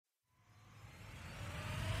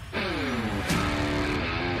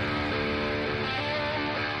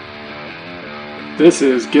This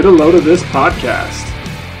is Get a Load of This podcast,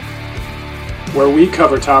 where we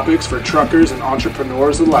cover topics for truckers and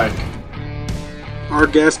entrepreneurs alike. Our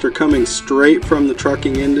guests are coming straight from the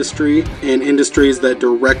trucking industry and industries that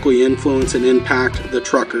directly influence and impact the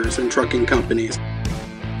truckers and trucking companies.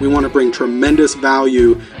 We want to bring tremendous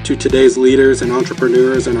value to today's leaders and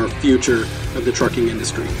entrepreneurs and our future of the trucking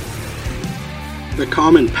industry. The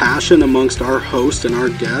common passion amongst our host and our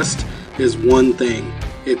guest is one thing.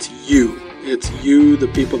 It's you. It's you, the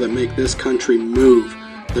people that make this country move,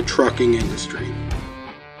 the trucking industry.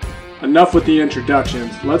 Enough with the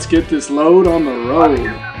introductions. Let's get this load on the road.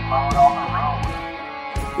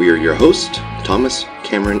 We are your hosts, Thomas,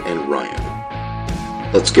 Cameron, and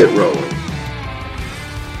Ryan. Let's get rolling.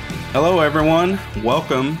 Hello, everyone.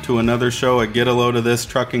 Welcome to another show at Get a Load of This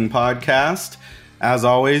Trucking podcast. As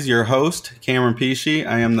always, your host, Cameron Pesci.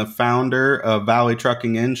 I am the founder of Valley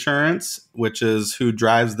Trucking Insurance, which is who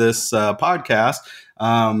drives this podcast.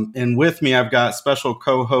 And with me, I've got special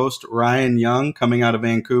co-host Ryan Young coming out of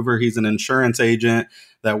Vancouver. He's an insurance agent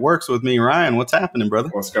that works with me. Ryan, what's happening, brother?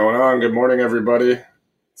 What's going on? Good morning, everybody.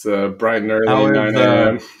 It's bright and early, 9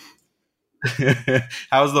 a.m.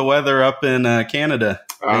 How's the weather up in Canada,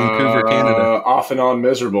 Vancouver, Canada? Off and on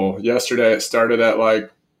miserable. Yesterday, it started at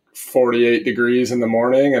like 48 degrees in the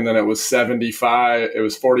morning, and then it was 75. It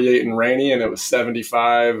was 48 and rainy, and it was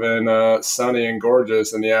 75 and sunny and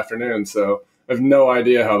gorgeous in the afternoon. So I have no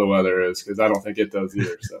idea how the weather is because I don't think it does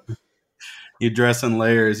either. So you dress in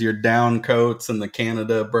layers, your down coats and the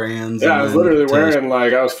Canada brands. Yeah, I was literally wearing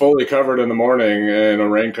I was fully covered in the morning in a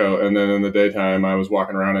raincoat, and then in the daytime I was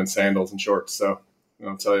walking around in sandals and shorts. So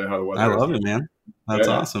I'll tell you how the weather is. I love it, man. That's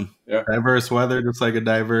awesome. Yeah. Diverse weather, just like a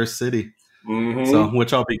diverse city. Mm-hmm. So,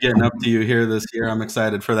 which I'll be getting up to you here this year. I'm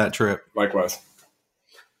excited for that trip. Likewise.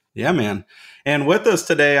 Yeah, man. And with us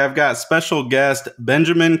today, I've got special guest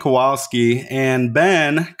Benjamin Kowalski. And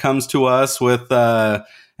Ben comes to us with an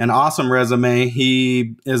awesome resume.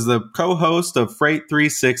 He is the co-host of Freight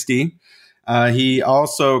 360. He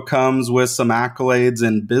also comes with some accolades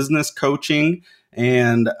in business coaching.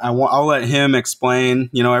 And I'll let him explain,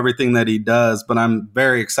 everything that he does. But I'm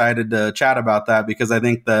very excited to chat about that because I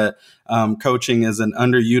think that coaching is an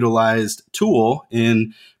underutilized tool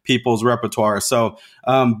in people's repertoire. So,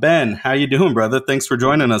 Ben, how you doing, brother? Thanks for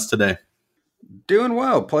joining us today. Doing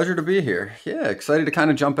well. Pleasure to be here. Yeah, excited to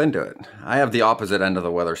kind of jump into it. I have the opposite end of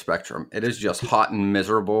the weather spectrum. It is just hot and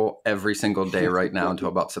miserable every single day right now until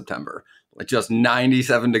about September. Like just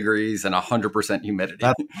 97 degrees and 100% humidity.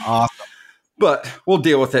 That's awesome. But we'll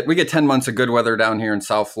deal with it. We get 10 months of good weather down here in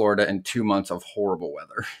South Florida and 2 months of horrible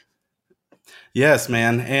weather. Yes,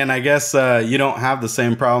 man. And I guess you don't have the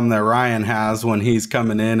same problem that Ryan has when he's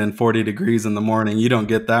coming in 40 degrees in the morning. You don't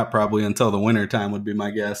get that probably until the winter time would be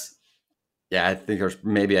my guess. Yeah, I think there's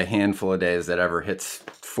maybe a handful of days that ever hits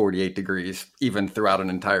 48 degrees, even throughout an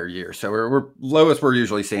entire year. So we're lowest we're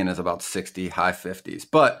usually seeing is about 60, high 50s.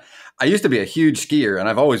 But I used to be a huge skier, and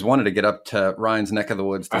I've always wanted to get up to Ryan's neck of the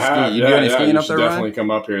woods to ski. You do any skiing up there, Ryan? Definitely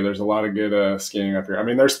come up here. There's a lot of good skiing up here. I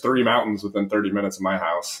mean, there's 3 mountains within 30 minutes of my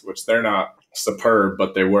house, which they're not superb,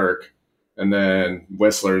 but they work. And then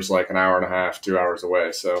Whistler's like an hour and a half, 2 hours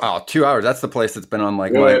away. So 2 hours. That's the place that's been on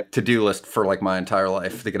like my to-do list for like my entire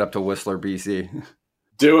life to get up to Whistler, BC.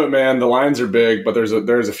 Do it, man. The lines are big, but there's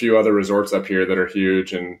a few other resorts up here that are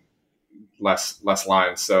huge and less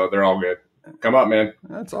lines. So they're all good. Come up, man.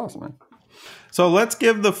 That's awesome, man. So let's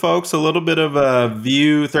give the folks a little bit of a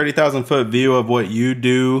view, 30,000 foot view of what you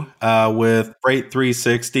do with Freight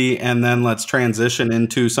 360, and then let's transition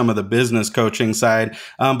into some of the business coaching side.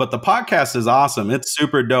 But the podcast is awesome. It's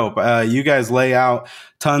super dope. You guys lay out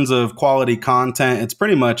tons of quality content. It's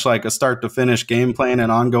pretty much like a start to finish game plan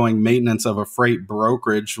and ongoing maintenance of a freight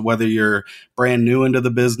brokerage, whether you're brand new into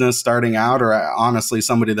the business, starting out, or honestly,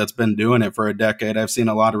 somebody that's been doing it for a decade. I've seen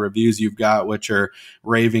a lot of reviews you've got, which are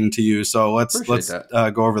raving to you. So let's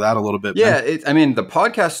go over that a little bit. Yeah. The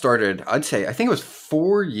podcast started, I think it was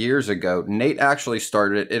 4 years ago. Nate actually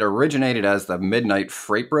started it. It originated as the Midnight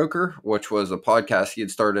Freight Broker, which was a podcast he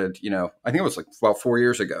had started, I think it was like about 4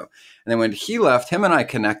 years ago. And then when he left, him and I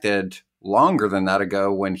connected longer than that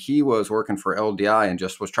ago when he was working for LDI and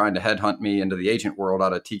just was trying to headhunt me into the agent world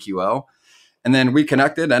out of TQL. And then we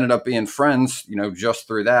connected, ended up being friends, just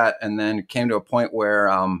through that. And then came to a point where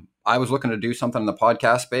I was looking to do something in the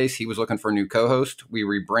podcast space. He was looking for a new co-host. We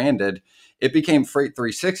rebranded. It became Freight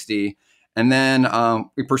 360. And then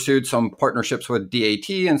we pursued some partnerships with DAT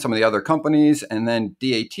and some of the other companies. And then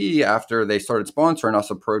DAT, after they started sponsoring us,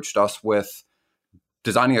 approached us with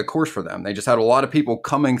designing a course for them. They just had a lot of people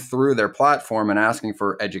coming through their platform and asking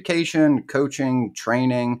for education, coaching,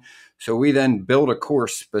 training. So we then built a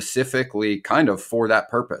course specifically kind of for that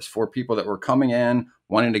purpose, for people that were coming in,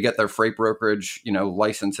 wanting to get their freight brokerage,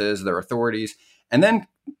 licenses, their authorities. And then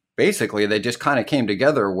basically they just kind of came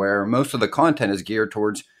together where most of the content is geared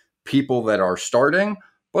towards people that are starting,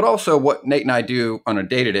 but also what Nate and I do on a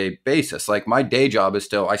day-to-day basis. Like my day job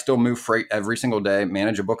is I still move freight every single day,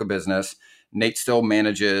 manage a book of business. Nate still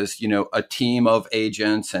manages, a team of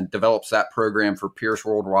agents and develops that program for Pierce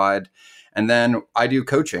Worldwide. And then I do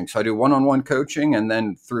coaching. So I do one-on-one coaching. And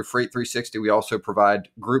then through Freight 360, we also provide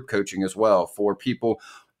group coaching as well for people.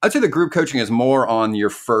 I'd say the group coaching is more on your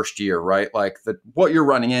first year, right? Like what you're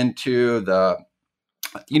running into, the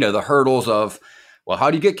hurdles of, well,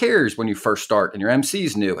 how do you get carriers when you first start and your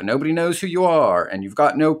MC's new and nobody knows who you are and you've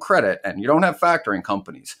got no credit and you don't have factoring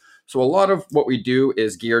companies. So a lot of what we do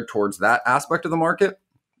is geared towards that aspect of the market.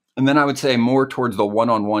 And then I would say more towards the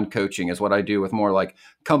one-on-one coaching is what I do with more like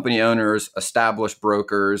company owners, established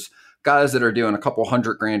brokers, guys that are doing a couple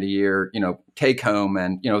 $100,000 a year, take home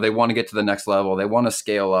and, they want to get to the next level. They want to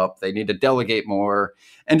scale up. They need to delegate more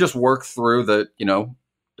and just work through the,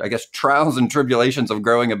 I guess, trials and tribulations of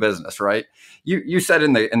growing a business, right? You said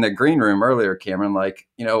in the green room earlier, Cameron, like,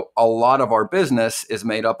 a lot of our business is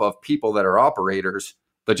made up of people that are operators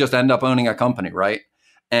that just end up owning a company, right?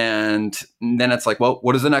 And then it's like, well,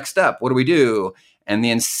 what is the next step? What do we do? And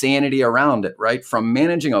the insanity around it, right? From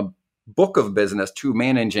managing a book of business to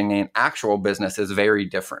managing an actual business is very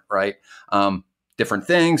different, right? Different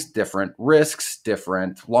things, different risks,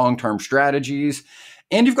 different long-term strategies.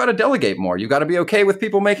 And you've got to delegate more. You've got to be okay with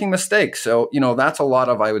people making mistakes. So, that's a lot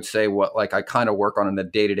of, I would say, what like I kind of work on the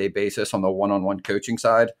day-to-day basis on the one-on-one coaching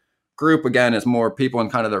side. Group, again, is more people in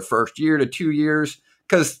kind of their first year to 2 years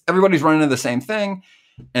because everybody's running into the same thing.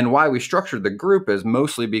 And why we structured the group is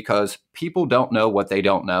mostly because people don't know what they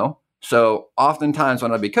don't know. So oftentimes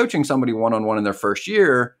when I'd be coaching somebody one-on-one in their first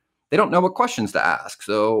year, they don't know what questions to ask.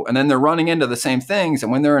 So, and then they're running into the same things.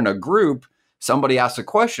 And when they're in a group, somebody asks a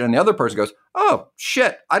question and the other person goes, oh,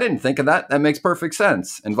 shit, I didn't think of that. That makes perfect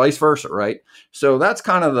sense. And vice versa, right? So that's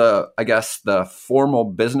kind of the formal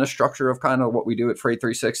business structure of kind of what we do at Freight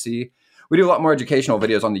 360. We do a lot more educational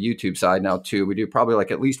videos on the YouTube side now too. We do probably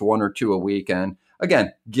like at least 1 or 2 a week. And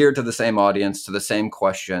again, geared to the same audience, to the same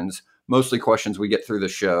questions, mostly questions we get through the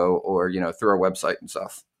show or, through our website and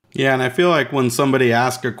stuff. Yeah, and I feel like when somebody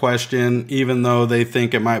asks a question, even though they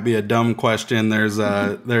think it might be a dumb question, there's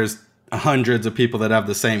hundreds of people that have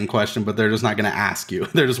the same question, but they're just not going to ask you.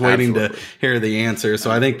 They're just waiting to hear the answer.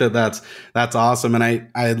 So I think that's awesome. And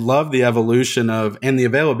I love the evolution of and the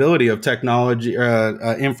availability of technology,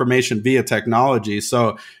 information via technology.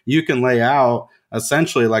 So you can lay out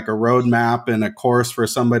essentially like a roadmap and a course for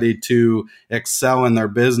somebody to excel in their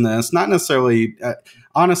business. Not necessarily,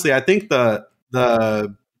 honestly, I think the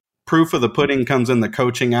proof of the pudding comes in the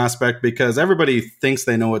coaching aspect because everybody thinks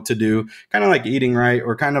they know what to do, kind of like eating right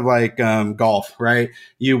or kind of like golf, right?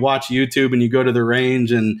 You watch YouTube and you go to the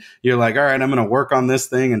range and you're like, all right, I'm going to work on this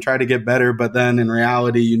thing and try to get better. But then in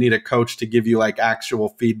reality, you need a coach to give you like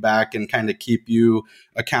actual feedback and kind of keep you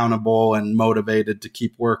accountable and motivated to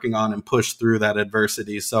keep working on and push through that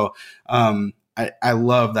adversity. So I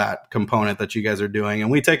love that component that you guys are doing. And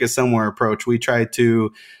we take a similar approach. We try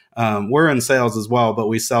to we're in sales as well, but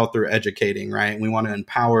we sell through educating, right? And we want to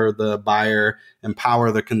empower the buyer,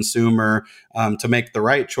 empower the consumer to make the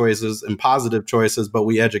right choices and positive choices, but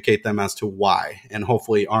we educate them as to why and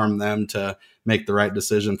hopefully arm them to make the right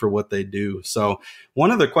decision for what they do. So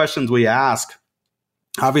one of the questions we ask,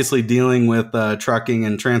 obviously dealing with trucking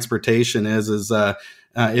and transportation is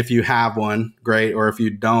if you have one, great. Or if you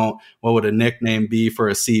don't, what would a nickname be for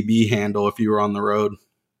a CB handle if you were on the road?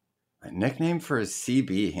 A nickname for a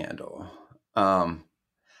CB handle.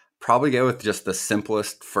 Probably go with just the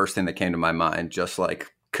simplest first thing that came to my mind, just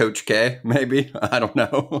like Coach K, maybe. I don't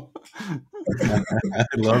know. I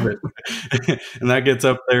love it. And that gets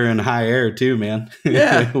up there in high air too, man.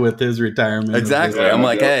 Yeah. With his retirement. Exactly. I'm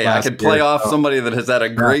like, hey, I could play off somebody that has had a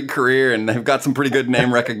great career and they've got some pretty good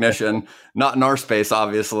name recognition. Not in our space,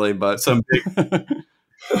 obviously, but some big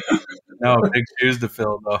shoes to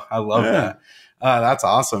fill though. I love that. That's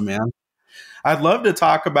awesome, man. I'd love to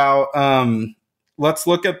talk about, let's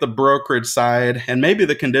look at the brokerage side and maybe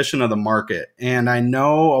the condition of the market. And I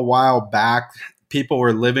know a while back, people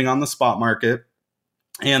were living on the spot market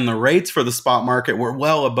and the rates for the spot market were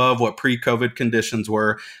well above what pre-COVID conditions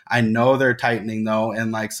were. I know they're tightening though.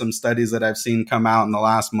 And like some studies that I've seen come out in the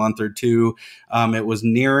last month or two, it was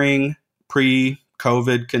nearing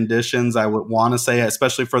pre-COVID conditions. I would want to say,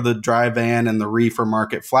 especially for the dry van and the reefer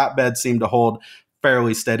market, flatbed seemed to hold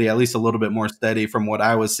fairly steady, at least a little bit more steady from what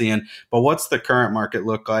I was seeing. But what's the current market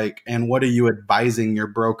look like, and what are you advising your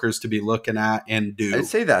brokers to be looking at and do? I'd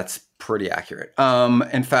say that's pretty accurate.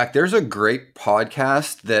 In fact, there's a great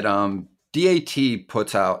podcast that DAT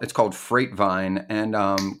puts out. It's called Freightvine,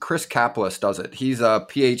 and Chris Kaplis does it. He's a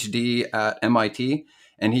PhD at MIT,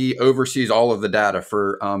 and he oversees all of the data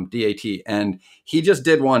for DAT. And he just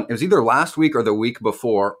did one. It was either last week or the week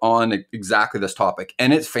before on exactly this topic,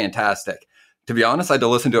 and it's fantastic. To be honest, I had to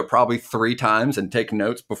listen to it probably 3 times and take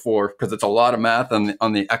notes before, because it's a lot of math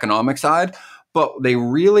on the economic side. But they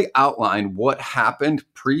really outline what happened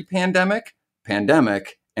pre-pandemic,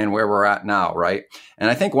 pandemic, and where we're at now, right? And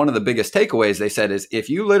I think one of the biggest takeaways they said is, if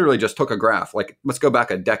you literally just took a graph, like let's go back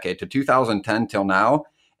a decade to 2010 till now,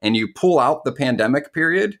 and you pull out the pandemic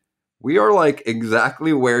period, we are like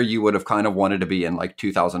exactly where you would have kind of wanted to be in like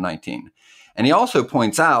 2019. And he also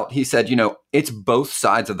points out, he said, it's both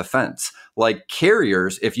sides of the fence. Like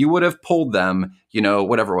carriers, if you would have pulled them,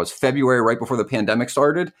 whatever it was, February, right before the pandemic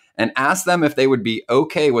started, and asked them if they would be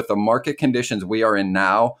okay with the market conditions we are in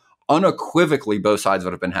now, unequivocally, both sides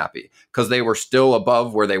would have been happy, because they were still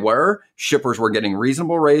above where they were. Shippers were getting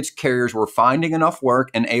reasonable rates. Carriers were finding enough work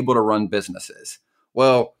and able to run businesses.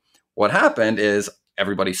 Well, what happened is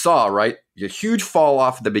everybody saw, right? A huge fall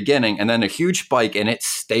off at the beginning and then a huge spike, and it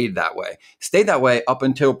stayed that way. Stayed that way up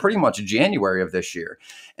until pretty much January of this year.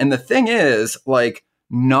 And the thing is, like,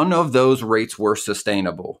 none of those rates were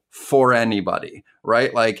sustainable for anybody,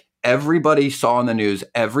 right? Like, everybody saw in the news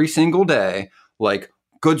every single day, like,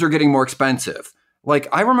 goods are getting more expensive. Like,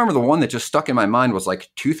 I remember the one that just stuck in my mind was like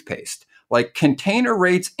toothpaste. Like container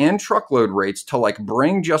rates and truckload rates to like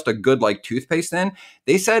bring just a good like toothpaste in.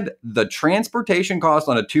 They said the transportation cost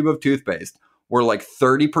on a tube of toothpaste were like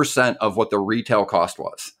 30% of what the retail cost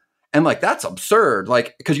was. And like, that's absurd.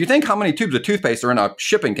 Like, because you think how many tubes of toothpaste are in a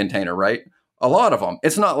shipping container, right? A lot of them.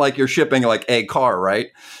 It's not like you're shipping like a car,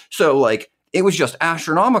 right? So like, it was just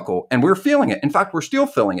astronomical, and we're feeling it. In fact, we're still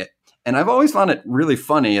feeling it. And I've always found it really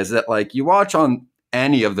funny is that like you watch on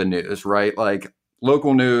any of the news, right? Like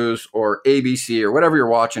local news or ABC or whatever you're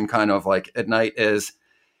watching kind of like at night, is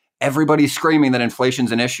everybody's screaming that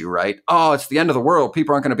inflation's an issue, right? Oh, it's the end of the world.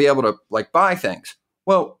 People aren't going to be able to like buy things.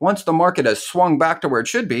 Well, once the market has swung back to where it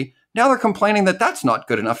should be, now they're complaining that that's not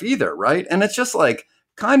good enough either, right? And it's just like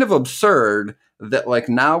kind of absurd that like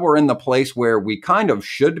now we're in the place where we kind of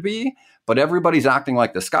should be, but everybody's acting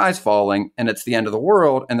like the sky's falling and it's the end of the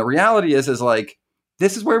world. And the reality is like,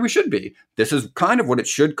 this is where we should be. This is kind of what it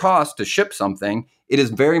should cost to ship something. It is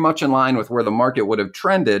very much in line with where the market would have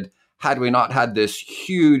trended had we not had this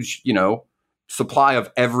huge, supply of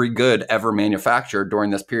every good ever manufactured during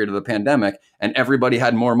this period of the pandemic. And everybody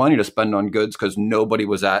had more money to spend on goods because nobody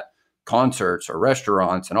was at concerts or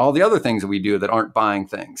restaurants and all the other things that we do that aren't buying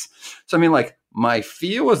things. So, I mean, like my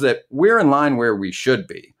feel is that we're in line where we should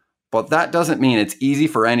be, but that doesn't mean it's easy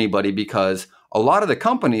for anybody, because a lot of the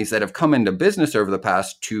companies that have come into business over the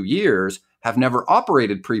past 2 years have never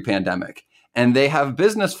operated pre-pandemic, and they have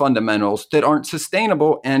business fundamentals that aren't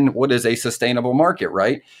sustainable in what is a sustainable market,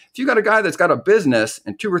 right? If you got a guy that's got a business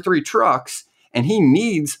and 2 or 3 trucks and he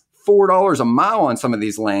needs $4 a mile on some of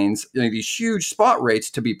these lanes, these huge spot rates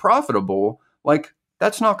to be profitable, like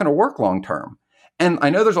that's not going to work long term. And I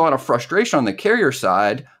know there's a lot of frustration on the carrier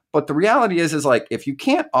side, but the reality is like if you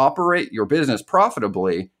can't operate your business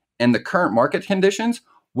profitably in the current market conditions,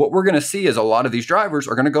 what we're going to see is a lot of these drivers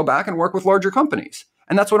are going to go back and work with larger companies.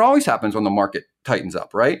 And that's what always happens when the market tightens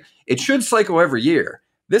up, right? It should cycle every year.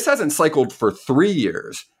 This hasn't cycled for 3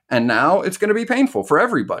 years, and now it's going to be painful for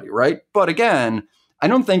everybody, right? But again, I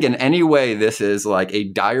don't think in any way this is like a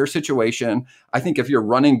dire situation. I think if you're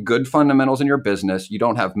running good fundamentals in your business, you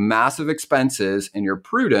don't have massive expenses, and you're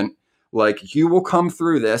prudent, like you will come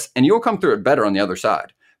through this, and you'll come through it better on the other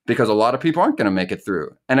side, because a lot of people aren't going to make it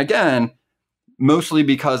through. And again, mostly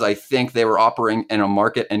because I think they were operating in a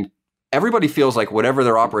market and everybody feels like whatever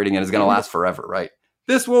they're operating in is going to last forever, right?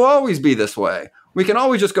 This will always be this way. We can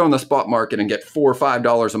always just go in the spot market and get $4 or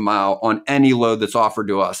 $5 a mile on any load that's offered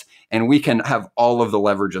to us, and we can have all of the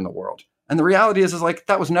leverage in the world. And the reality is like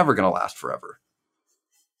that was never going to last forever.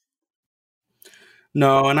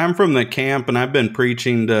 No, and I'm from the camp, and I've been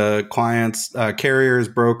preaching to clients, carriers,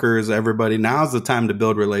 brokers, everybody. Now's the time to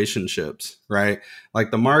build relationships, right? Like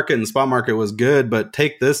the market and spot market was good, but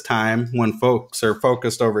take this time when folks are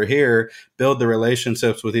focused over here, build the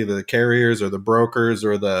relationships with either the carriers or the brokers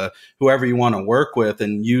or the whoever you want to work with,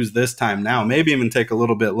 and use this time now. Maybe even take a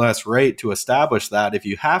little bit less rate to establish that if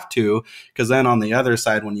you have to, because then on the other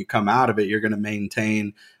side, when you come out of it, you're going to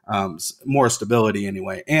maintain more stability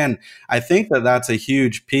anyway. And I think that that's a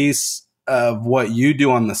huge piece of what you do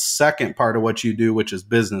on the second part of what you do, which is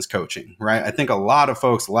business coaching, right? I think a lot of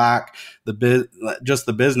folks lack just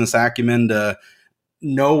the business acumen to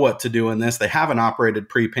know what to do in this. They haven't operated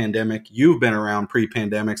pre-pandemic. You've been around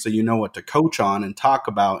pre-pandemic, so you know what to coach on and talk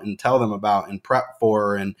about and tell them about and prep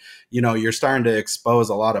for. And, you're starting to expose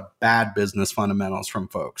a lot of bad business fundamentals from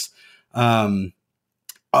folks.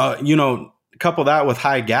 Couple that with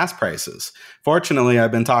high gas prices. Fortunately,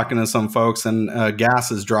 I've been talking to some folks and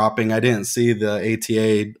gas is dropping. I didn't see the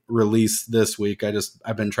ATA release this week.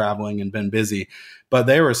 I've been traveling and been busy, but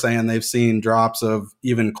they were saying they've seen drops of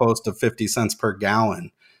even close to 50 cents per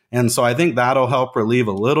gallon. And so I think that'll help relieve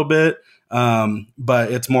a little bit.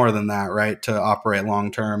 But it's more than that, right? To operate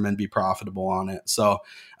long-term and be profitable on it. So,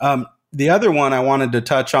 the other one I wanted to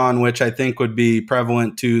touch on, which I think would be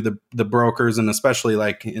prevalent to the brokers and especially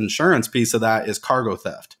like insurance piece of that, is cargo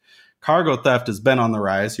theft. Cargo theft has been on the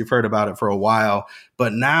rise. You've heard about it for a while,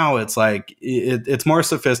 but now it's like it's more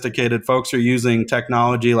sophisticated. Folks are using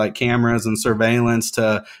technology like cameras and surveillance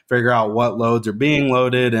to figure out what loads are being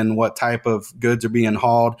loaded and what type of goods are being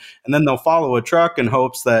hauled. And then they'll follow a truck in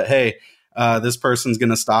hopes that, hey, this person's going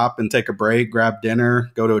to stop and take a break, grab dinner,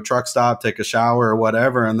 go to a truck stop, take a shower or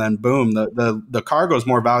whatever. And then boom, the cargo is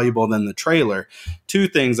more valuable than the trailer. Two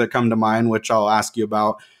things that come to mind, which I'll ask you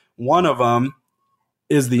about. One of them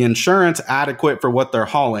is the insurance adequate for what they're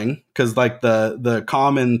hauling? Because like the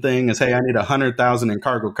common thing is, hey, I need 100,000 in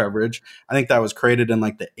cargo coverage. I think that was created in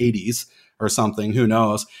like the 80s or something, who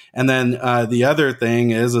knows? And then the other thing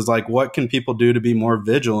is like, what can people do to be more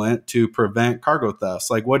vigilant to prevent cargo thefts?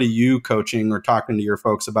 Like, what are you coaching or talking to your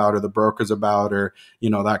folks about or the brokers about or,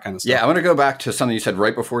 that kind of stuff? Yeah, I want to go back to something you said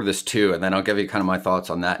right before this too, and then I'll give you kind of my thoughts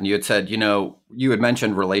on that. And you had said, you had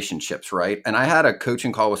mentioned relationships, right? And I had a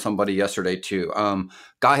coaching call with somebody yesterday too.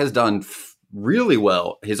 Guy has done really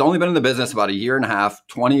well. He's only been in the business about a year and a half,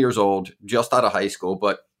 20 years old, just out of high school,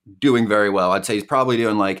 but doing very well. I'd say he's probably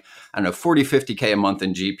doing 40, 50K a month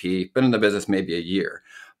in GP, been in the business maybe a year.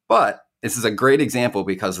 But this is a great example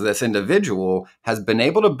because this individual has been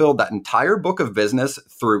able to build that entire book of business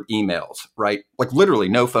through emails, right? Like literally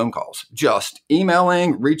no phone calls, just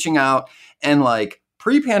emailing, reaching out. And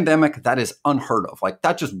pre-pandemic, that is unheard of.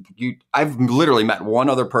 I've literally met one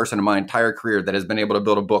other person in my entire career that has been able to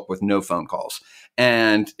build a book with no phone calls.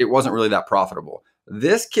 And it wasn't really that profitable.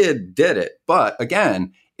 This kid did it. But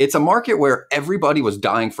again, it's a market where everybody was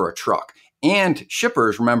dying for a truck. And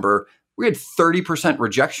shippers, remember, we had 30%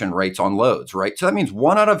 rejection rates on loads, right? So that means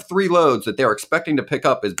 1 out of 3 loads that they're expecting to pick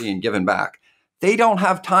up is being given back. They don't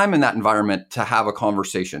have time in that environment to have a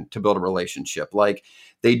conversation, to build a relationship.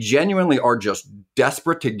 They genuinely are just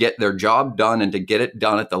desperate to get their job done and to get it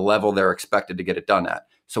done at the level they're expected to get it done at.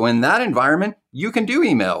 So in that environment, you can do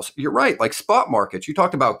emails. You're right, like spot markets. You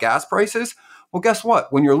talked about gas prices. Well, guess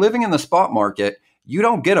what? When you're living in the spot market, you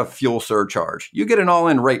don't get a fuel surcharge. You get an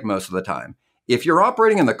all-in rate most of the time. If you're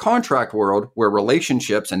operating in the contract world where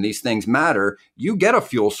relationships and these things matter, you get a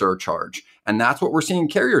fuel surcharge. And that's what we're seeing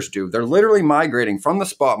carriers do. They're literally migrating from the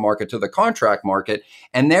spot market to the contract market,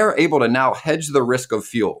 and they're able to now hedge the risk of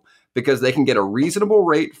fuel because they can get a reasonable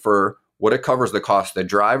rate for what it covers the cost of the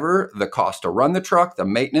driver, the cost to run the truck, the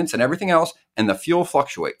maintenance, and everything else, and the fuel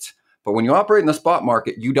fluctuates. But when you operate in the spot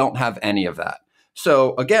market, you don't have any of that.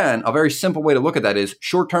 So again, a very simple way to look at that is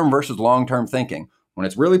short-term versus long-term thinking. When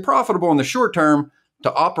it's really profitable in the short term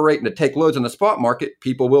to operate and to take loads in the spot market,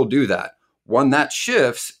 people will do that. When that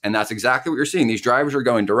shifts, and that's exactly what you're seeing, these drivers are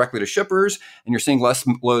going directly to shippers and you're seeing less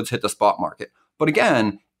loads hit the spot market. But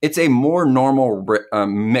again, it's a more normal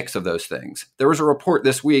mix of those things. There was a report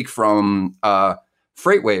this week from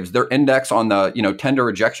FreightWaves, their index on the tender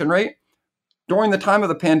rejection rate. During the time of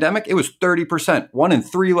the pandemic, it was 30%, 1 in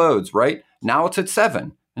 3 loads, right? Now it's at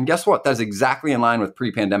 7. And guess what? That's exactly in line with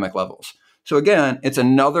pre-pandemic levels. So again, it's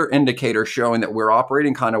another indicator showing that we're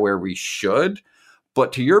operating kind of where we should.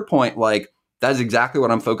 But to your point, that's exactly what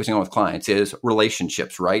I'm focusing on with clients is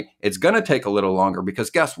relationships, right? It's going to take a little longer because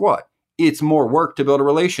guess what? It's more work to build a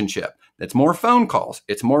relationship. It's more phone calls.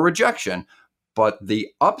 It's more rejection. But the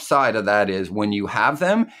upside of that is when you have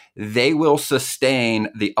them, they will sustain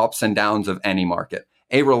the ups and downs of any market.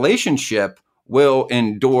 A relationship will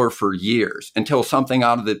endure for years until something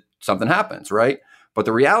happens, right? But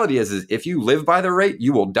the reality is if you live by the rate,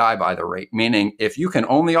 you will die by the rate. Meaning if you can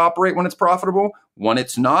only operate when it's profitable, when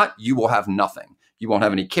it's not, you will have nothing. You won't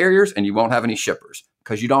have any carriers and you won't have any shippers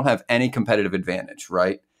because you don't have any competitive advantage,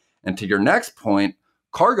 right? And to your next point,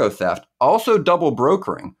 cargo theft, also double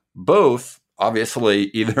brokering, both obviously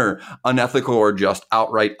either unethical or just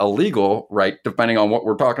outright illegal, right? Depending on what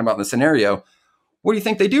we're talking about in the scenario. What do you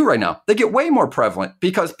think they do right now? They get way more prevalent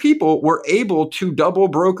because people were able to double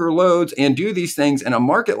broker loads and do these things in a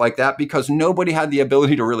market like that because nobody had the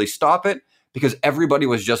ability to really stop it because everybody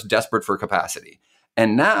was just desperate for capacity.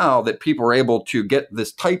 And now that people are able to get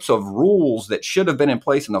this types of rules that should have been in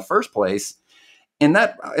place in the first place, in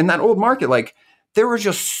that old market, like there were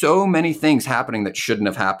just so many things happening that shouldn't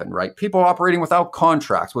have happened, right? People operating without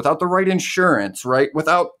contracts, without the right insurance, right?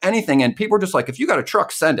 Without anything. And people are just like, if you got a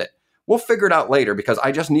truck, send it. We'll figure it out later because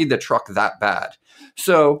I just need the truck that bad.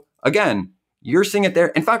 So again, you're seeing it there.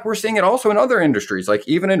 In fact, we're seeing it also in other industries, like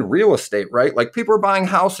even in real estate, right? Like people are buying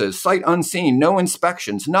houses, sight unseen, no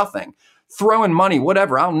inspections, nothing, throwing money,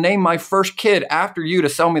 whatever. I'll name my first kid after you to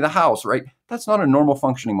sell me the house, right? That's not a normal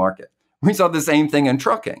functioning market. We saw the same thing in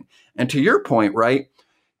trucking. And to your point, right?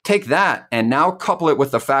 Take that and now couple it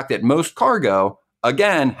with the fact that most cargo,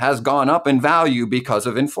 again, has gone up in value because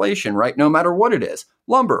of inflation, right? No matter what it is.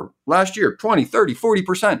 Lumber, last year, 20, 30,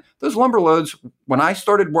 40%. Those lumber loads, when I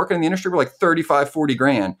started working in the industry, were like 35, 40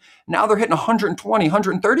 grand. Now they're hitting 120,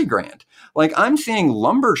 130 grand. Like I'm seeing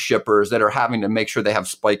lumber shippers that are having to make sure they have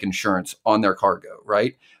spike insurance on their cargo,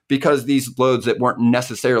 right? Because these loads that weren't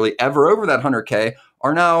necessarily ever over that 100K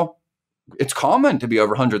are now, it's common to be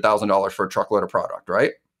over $100,000 for a truckload of product,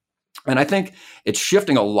 right? And I think it's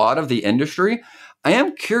shifting a lot of the industry. I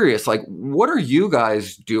am curious, like, what are you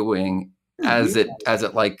guys doing as it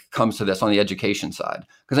like comes to this on the education side?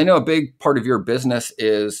 Because I know a big part of your business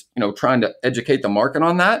is, you know, trying to educate the market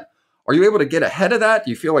on that. Are you able to get ahead of that?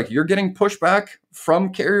 Do you feel like you're getting pushback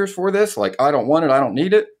from carriers for this? Like, I don't want it, I don't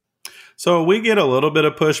need it? So we get a little bit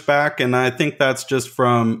of pushback, and I think that's just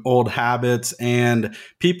from old habits, and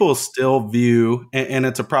people still view, and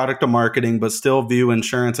it's a product of marketing, but still view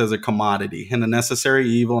insurance as a commodity and a necessary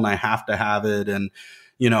evil, and I have to have it. And,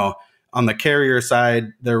 you know, on the carrier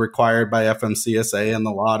side, they're required by FMCSA and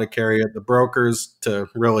the law to carry it. The brokers, to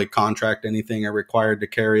really contract anything, are required to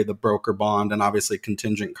carry the broker bond and obviously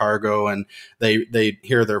contingent cargo. And they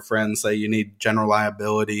hear their friends say you need general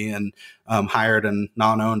liability and hired and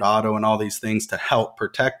non-owned auto and all these things to help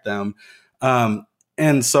protect them.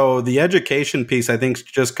 And so the education piece, I think,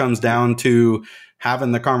 just comes down to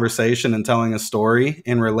having the conversation and telling a story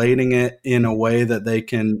and relating it in a way that they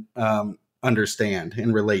can understand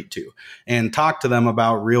and relate to, and talk to them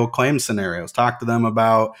about real claim scenarios, talk to them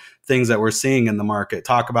about things that we're seeing in the market,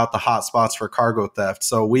 talk about the hot spots for cargo theft.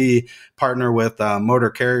 So we partner with Motor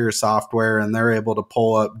Carrier Software, and they're able to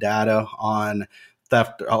pull up data on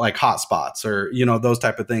theft, like hotspots or, you know, those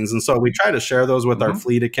type of things. And so we try to share those with our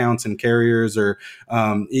fleet accounts and carriers, or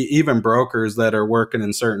even brokers that are working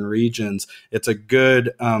in certain regions. It's a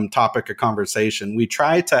good topic of conversation. We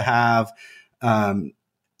try to have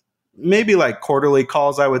maybe like quarterly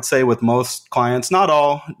calls, I would say, with most clients. Not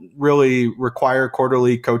all really require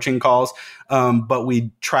quarterly coaching calls, but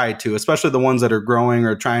we try to, especially the ones that are growing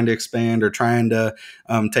or trying to expand or trying to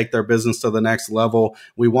take their business to the next level.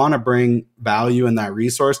 We want to bring value in that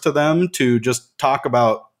resource to them to just talk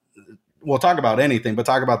about, we'll talk about anything, but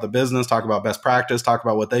talk about the business, talk about best practice, talk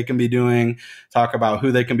about what they can be doing, talk about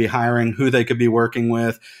who they can be hiring, who they could be working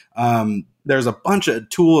with. There's a bunch of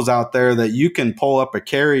tools out there that you can pull up a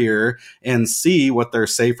carrier and see what their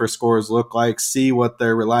safer scores look like, see what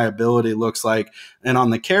their reliability looks like. And on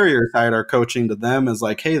the carrier side, our coaching to them is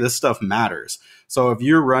like, hey, this stuff matters. So if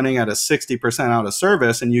you're running at a 60% out of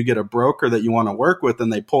service and you get a broker that you want to work with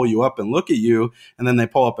and they pull you up and look at you, and then they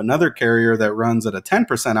pull up another carrier that runs at a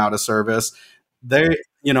 10% out of service,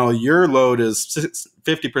 your load is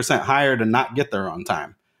 50% higher to not get there on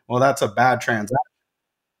time. Well, that's a bad transaction.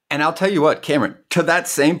 And I'll tell you what, Cameron, to that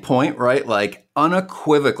same point, right? Like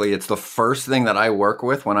unequivocally, it's the first thing that I work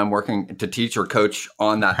with when I'm working to teach or coach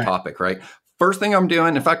on that topic, right? First thing I'm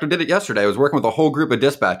doing, in fact, I did it yesterday. I was working with a whole group of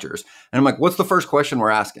dispatchers. And I'm like, what's the first question we're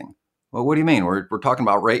asking? Well, what do you mean? We're talking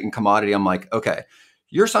about rate and commodity. I'm like, okay,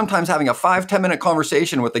 you're sometimes having a 5-10 minute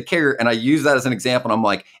conversation with the carrier. And I use that as an example. And I'm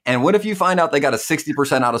like, and what if you find out they got a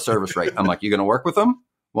 60% out of service rate? I'm like, you going to work with them?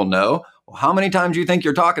 Well, no. Well, how many times do you think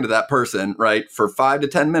you're talking to that person, right? For 5 to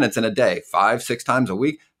 10 minutes in a day, 5-6 times a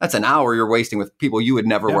week. That's an hour you're wasting with people you would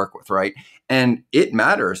never work with, right? And it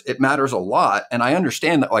matters. It matters a lot. And I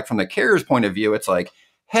understand that, like, from the carrier's point of view, it's like,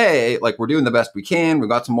 hey, like, we're doing the best we can. We've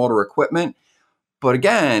got some older equipment. But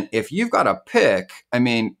again, if you've got a pick, I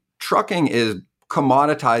mean, trucking is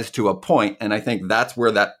commoditized to a point, and I think that's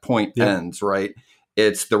where that point ends, right?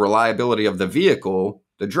 It's the reliability of the vehicle,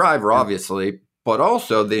 the driver, obviously, but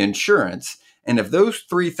also the insurance. And if those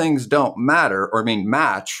three things don't matter, or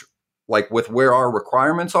match, like with where our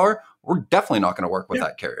requirements are, we're definitely not going to work with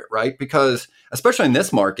that carrier, right? Because especially in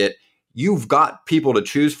this market, you've got people to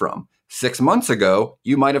choose from. 6 months ago,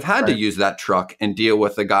 you might have had to Right. use that truck and deal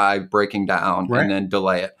with the guy breaking down Right. and then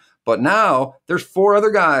delay it. But now there's 4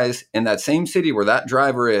 other guys in that same city where that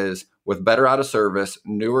driver is with better out of service,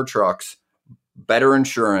 newer trucks, better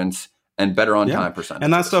insurance, and better on time percentage.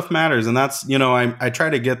 And that stuff matters. And that's, I try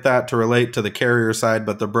to get that to relate to the carrier side,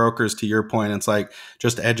 but the brokers, to your point, it's like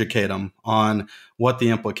just educate them on what the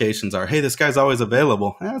implications are. Hey, this guy's always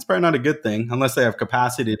available. That's probably not a good thing unless they have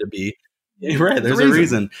capacity to be. Right. There's a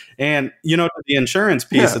reason. And, to the insurance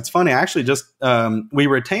piece, it's funny. I actually just, we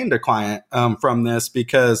retained a client from this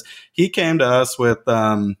because he came to us with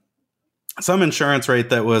some insurance rate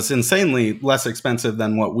that was insanely less expensive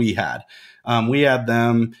than what we had. We had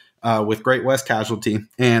them with Great West Casualty,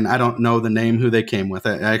 and I don't know the name who they came with.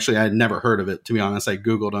 I had never heard of it, to be honest. I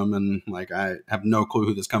Googled them and I have no clue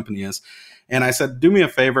who this company is. And I said, do me a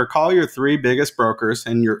favor, call your 3 biggest brokers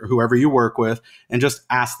and whoever you work with and just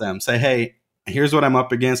ask them, say, hey, here's what I'm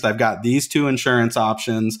up against. I've got these 2 insurance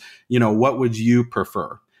options. What would you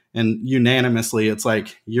prefer? And unanimously, it's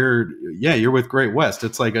like, you're with Great West.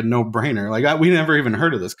 It's like a no brainer. Like we never even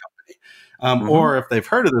heard of this company. Or if they've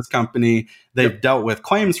heard of this company, they've dealt with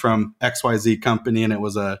claims from XYZ company and it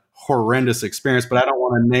was a horrendous experience, but I don't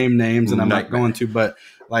want to name names and I'm not going to, but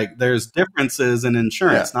like there's differences in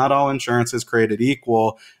insurance. Not all insurance is created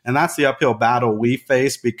equal. And that's the uphill battle we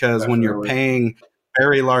face because when you're paying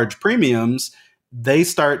very large premiums, they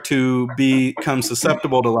start to become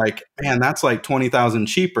susceptible to like, man, that's like 20,000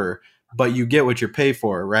 cheaper, but you get what you pay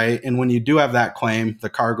for, right? And when you do have that claim, the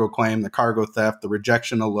cargo theft, the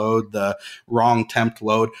rejection of load, the wrong temp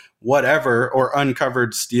load, whatever, or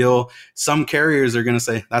uncovered steel, some carriers are going to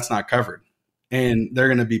say that's not covered. And they're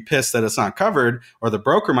going to be pissed that it's not covered, or the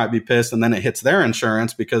broker might be pissed and then it hits their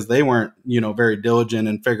insurance because they weren't, very diligent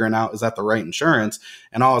in figuring out, is that the right insurance?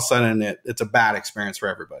 And all of a sudden it's a bad experience for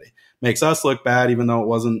everybody. Makes us look bad, even though it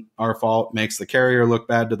wasn't our fault, makes the carrier look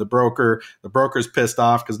bad to the broker. The broker's pissed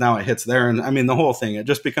off because now it hits their, and the whole thing, it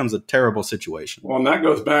just becomes a terrible situation. Well, and that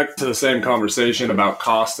goes back to the same conversation about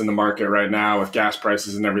cost in the market right now with gas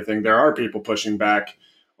prices and everything. There are people pushing back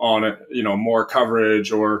on, more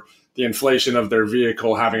coverage or the inflation of their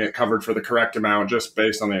vehicle, having it covered for the correct amount just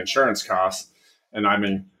based on the insurance costs. And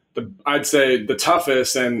I'd say the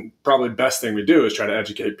toughest and probably best thing we do is try to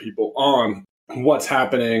educate people on what's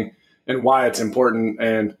happening and why it's important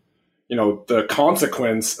and, the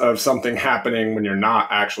consequence of something happening when you're not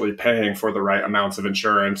actually paying for the right amounts of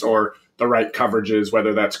insurance or the right coverages,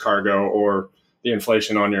 whether that's cargo or the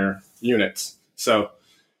inflation on your units. So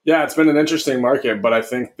yeah, it's been an interesting market, but I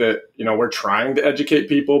think that, we're trying to educate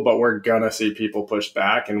people, but we're going to see people push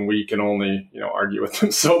back and we can only, argue with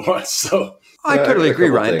them so much. So I totally agree,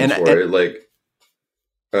 Ryan.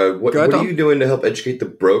 What are you doing to help educate the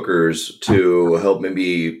brokers to help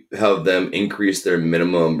maybe have them increase their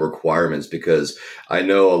minimum requirements? Because I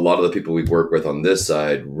know a lot of the people we work with on this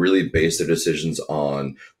side really base their decisions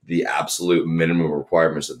on the absolute minimum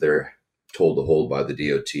requirements that they're told to hold by the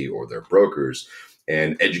DOT or their brokers.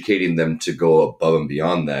 And educating them to go above and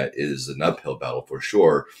beyond that is an uphill battle for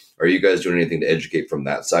sure. Are you guys doing anything to educate from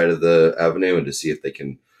that side of the avenue and to see if they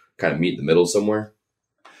can kind of meet in the middle somewhere?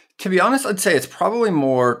 To be honest, I'd say it's probably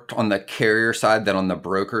more on the carrier side than on the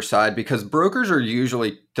broker side, because brokers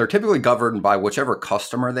they're typically governed by whichever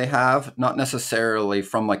customer they have, not necessarily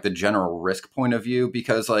from like the general risk point of view.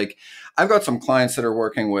 Because like I've got some clients that are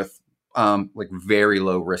working with like very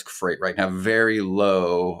low risk freight right now, very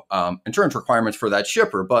low insurance requirements for that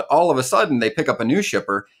shipper. But all of a sudden they pick up a new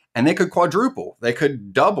shipper and they could quadruple, they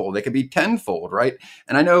could double, they could be tenfold, right?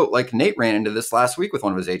 And I know like Nate ran into this last week with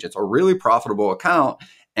one of his agents, a really profitable account.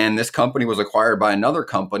 And this company was acquired by another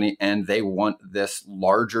company and they want this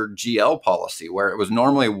larger GL policy where it was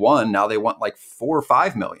normally 1. Now they want like 4 or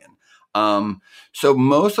 5 million. So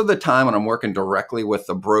most of the time when I'm working directly with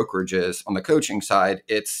the brokerages on the coaching side,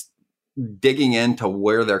 it's digging into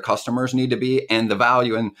where their customers need to be and the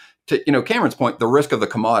value. And to, Cameron's point, the risk of the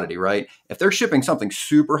commodity, right? If they're shipping something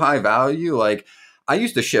super high value, like I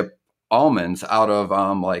used to ship almonds out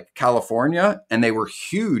of like California and they were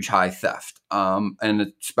huge high theft.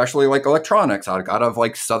 And especially like electronics out of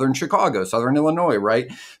like Southern Chicago, Southern Illinois,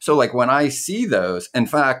 right? So like when I see those, in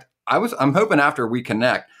fact, I'm hoping after we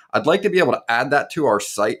connect, I'd like to be able to add that to our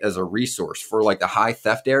site as a resource for like the high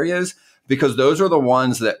theft areas, because those are the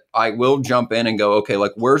ones that I will jump in and go, okay,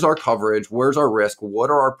 like where's our coverage? Where's our risk? What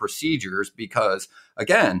are our procedures? Because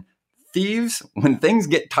again, thieves, when things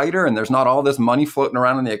get tighter and there's not all this money floating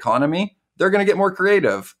around in the economy, they're going to get more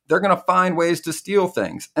creative. They're going to find ways to steal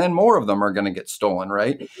things and more of them are going to get stolen,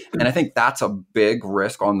 right? And I think that's a big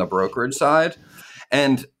risk on the brokerage side.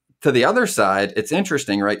 And To the other side, it's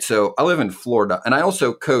interesting, right? So I live in Florida, and I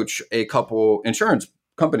also coach a couple insurance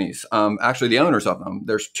companies, actually the owners of them.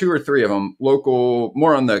 There's 2 or 3 of them, local,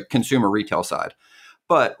 more on the consumer retail side.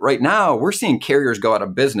 But right now, we're seeing carriers go out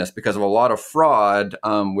of business because of a lot of fraud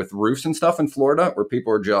with roofs and stuff in Florida, where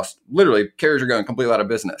people are just literally, carriers are going completely out of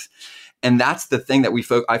business. And that's the thing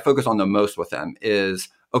that I focus on the most with them is,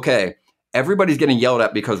 okay, everybody's getting yelled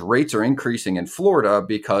at because rates are increasing in Florida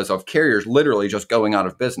because of carriers literally just going out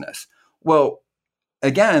of business. Well,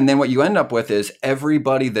 again, then what you end up with is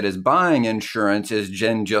everybody that is buying insurance is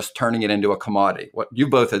just turning it into a commodity. What you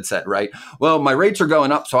both had said, right? Well, my rates are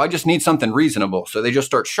going up, so I just need something reasonable. So they just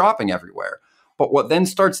start shopping everywhere. But what then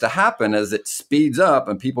starts to happen as it speeds up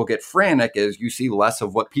and people get frantic is you see less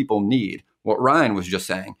of what people need. What Ryan was just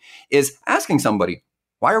saying is asking somebody,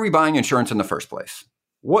 why are we buying insurance in the first place?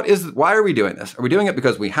 Why are we doing this? Are we doing it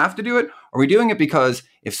because we have to do it? Are we doing it because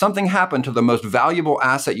if something happened to the most valuable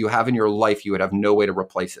asset you have in your life, you would have no way to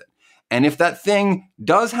replace it? And if that thing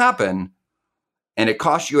does happen and it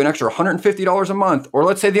costs you an extra $150 a month, or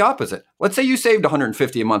let's say the opposite, let's say you saved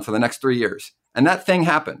 $150 a month for the next 3 years and that thing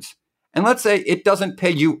happens. And let's say it doesn't pay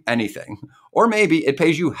you anything, or maybe it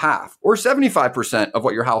pays you half or 75% of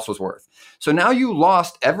what your house was worth. So now you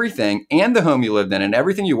lost everything and the home you lived in and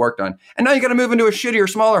everything you worked on. And now you got to move into a shittier,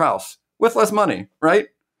 smaller house with less money, right?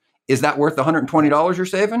 Is that worth the $120 you're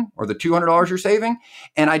saving or the $200 you're saving?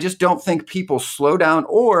 And I just don't think people slow down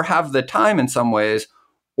or have the time in some ways,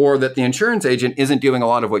 or that the insurance agent isn't doing a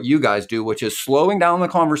lot of what you guys do, which is slowing down the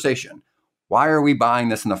conversation. Why are we buying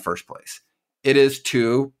this in the first place? It is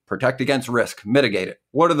to protect against risk, mitigate it.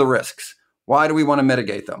 What are the risks? Why do we want to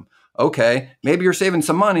mitigate them? Okay, maybe you're saving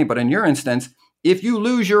some money, but in your instance, if you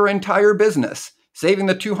lose your entire business, saving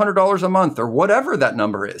the $200 a month or whatever that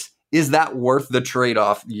number is that worth the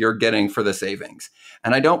trade-off you're getting for the savings?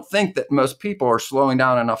 And I don't think that most people are slowing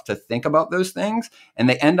down enough to think about those things, and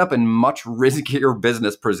they end up in much riskier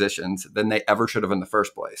business positions than they ever should have in the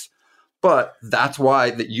first place. But that's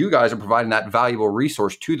why that you guys are providing that valuable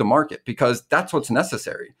resource to the market, because that's what's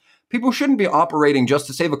necessary. People shouldn't be operating just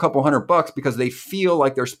to save a couple $100 because they feel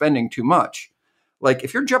like they're spending too much. Like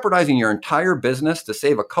if you're jeopardizing your entire business to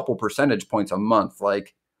save a couple percentage points a month,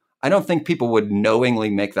 like I don't think people would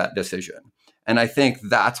knowingly make that decision. And I think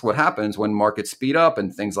that's what happens when markets speed up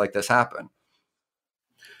and things like this happen.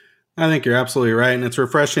 I think you're absolutely right. And it's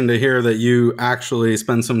refreshing to hear that you actually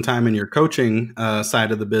spend some time in your coaching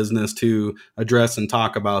side of the business to address and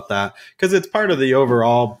talk about that, because it's part of the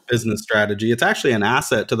overall business strategy. It's actually an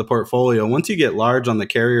asset to the portfolio. Once you get large on the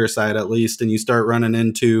carrier side, at least, and you start running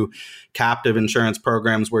into captive insurance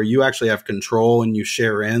programs where you actually have control and you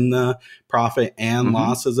share in the profit and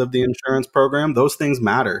losses of the insurance program, those things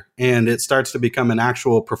matter. And it starts to become an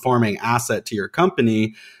actual performing asset to your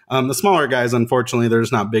company. The smaller guys, unfortunately, they're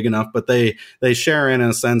just not big enough, but they share in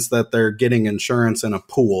a sense that they're getting insurance in a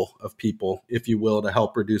pool of people, if you will, to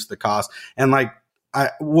help reduce the cost. And like,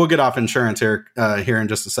 we'll get off insurance here in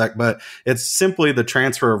just a sec, but it's simply the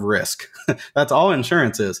transfer of risk. That's all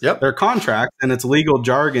insurance is. Yep. They're contracts and it's legal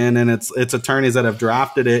jargon and it's attorneys that have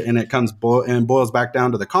drafted it, and it boils back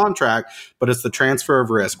down to the contract, but it's the transfer of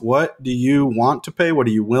risk. What do you want to pay? What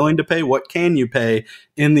are you willing to pay? What can you pay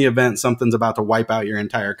in the event something's about to wipe out your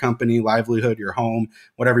entire company, livelihood, your home,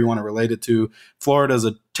 whatever you want to relate it to? Florida is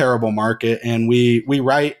a terrible market, and we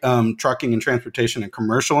write trucking and transportation and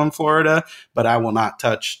commercial in Florida, but I will not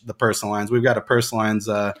touch the personal lines. We've got a personal lines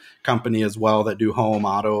company as well that do home,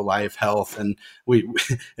 auto, life, health, and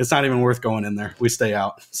it's not even worth going in there. We stay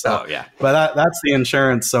out. So, yeah. But that's the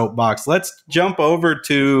insurance soapbox. Let's jump over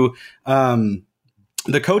to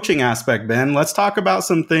the coaching aspect, Ben. Let's talk about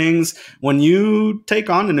some things when you take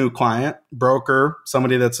on a new client, broker,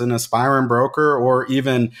 somebody that's an aspiring broker, or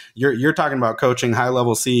even you're talking about coaching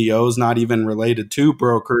high-level CEOs, not even related to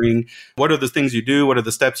brokering. What are the things you do? What are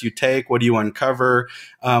the steps you take? What do you uncover?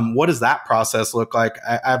 What does that process look like?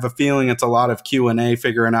 I have a feeling it's a lot of Q&A,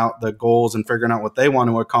 figuring out the goals and figuring out what they want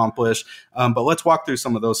to accomplish. But let's walk through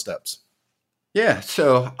some of those steps. Yeah.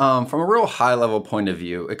 So from a real high level point of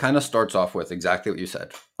view, it kind of starts off with exactly what you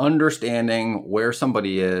said, understanding where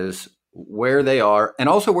somebody is, where they are, and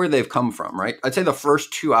also where they've come from, right? I'd say the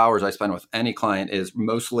first 2 hours I spend with any client is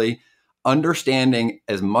mostly understanding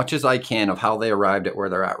as much as I can of how they arrived at where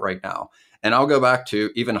they're at right now. And I'll go back to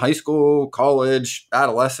even high school, college,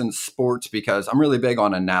 adolescence, sports, because I'm really big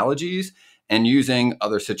on analogies and using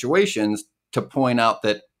other situations to point out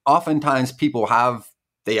that oftentimes people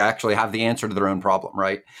they actually have the answer to their own problem,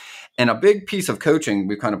 right? And a big piece of coaching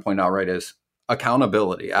we kind of point out, right, is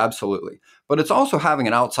accountability, absolutely. But it's also having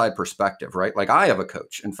an outside perspective, right? Like I have a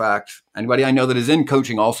coach. In fact, anybody I know that is in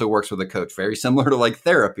coaching also works with a coach, very similar to like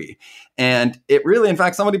therapy. And it really, in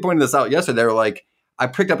fact, somebody pointed this out yesterday. They were like, I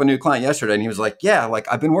picked up a new client yesterday and he was like, yeah, like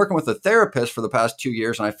I've been working with a therapist for the past 2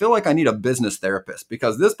 years and I feel like I need a business therapist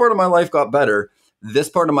because this part of my life got better. This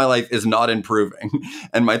part of my life is not improving.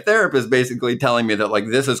 And my therapist basically telling me that like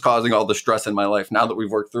this is causing all the stress in my life now that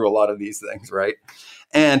we've worked through a lot of these things, right?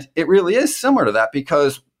 And it really is similar to that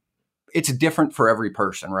because it's different for every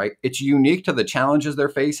person, right? It's unique to the challenges they're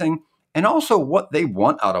facing and also what they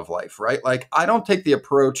want out of life, right? Like I don't take the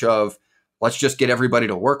approach of let's just get everybody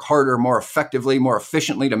to work harder, more effectively, more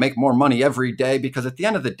efficiently to make more money every day. Because at the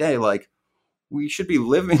end of the day, like we should be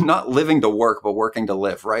not living to work, but working to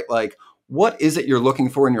live, right? Like what is it you're looking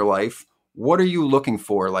for in your life? What are you looking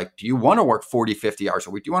for? Like, do you want to work 40, 50 hours a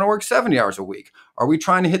week? Do you want to work 70 hours a week? Are we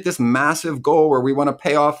trying to hit this massive goal where we want to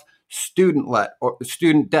pay off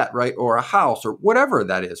student debt, right? Or a house or whatever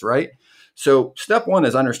that is, right? So step one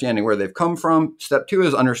is understanding where they've come from. Step two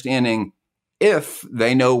is understanding if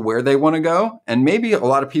they know where they want to go. And maybe a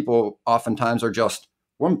lot of people oftentimes are just,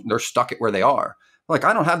 they're stuck at where they are. Like,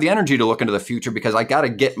 I don't have the energy to look into the future because I got to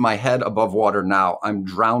get my head above water now. I'm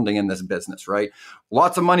drowning in this business, right?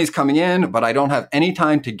 Lots of money's coming in, but I don't have any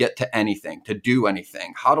time to get to anything, to do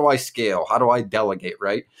anything. How do I scale? How do I delegate,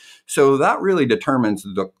 right? So that really determines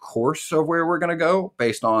the course of where we're going to go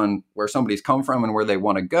based on where somebody's come from and where they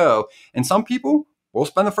want to go. And some people will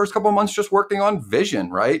spend the first couple of months just working on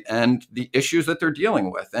vision, right? And the issues that they're dealing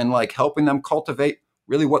with and like helping them cultivate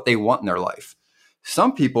really what they want in their life.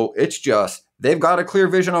 Some people, it's just, they've got a clear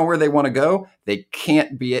vision on where they want to go. They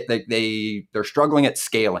can't be it. They're struggling at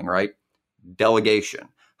scaling, right? Delegation.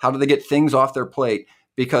 How do they get things off their plate?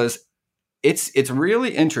 Because it's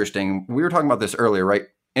really interesting. We were talking about this earlier, right?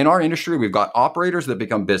 In our industry, we've got operators that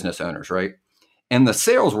become business owners, right? In the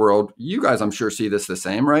sales world, you guys, I'm sure, see this the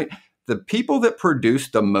same, right? The people that produce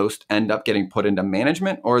the most end up getting put into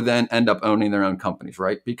management or then end up owning their own companies,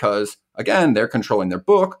 right? Because again, they're controlling their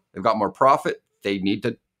book. They've got more profit. They need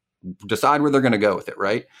to decide where they're going to go with it,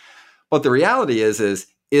 right? But the reality is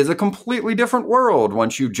a completely different world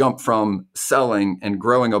once you jump from selling and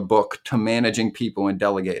growing a book to managing people and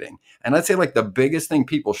delegating. And I'd say like the biggest thing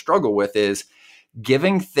people struggle with is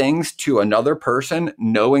giving things to another person,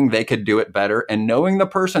 knowing they could do it better and knowing the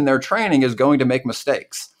person they're training is going to make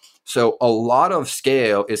mistakes. So a lot of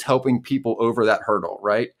scale is helping people over that hurdle,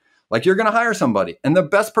 right? Like you're going to hire somebody and the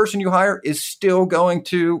best person you hire is still going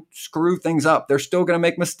to screw things up. They're still going to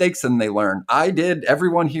make mistakes and they learn. I did.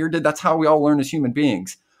 Everyone here did. That's how we all learn as human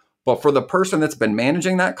beings. But for the person that's been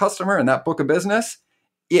managing that customer and that book of business,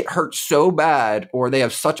 it hurts so bad or they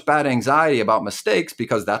have such bad anxiety about mistakes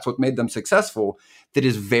because that's what made them successful that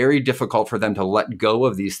is very difficult for them to let go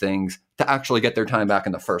of these things to actually get their time back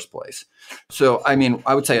in the first place. So, I mean,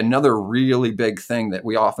 I would say another really big thing that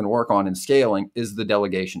we often work on in scaling is the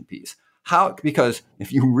delegation piece. Because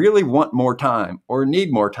if you really want more time or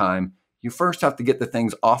need more time, you first have to get the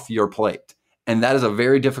things off your plate. And that is a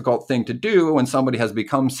very difficult thing to do when somebody has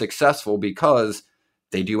become successful because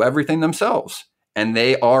they do everything themselves. And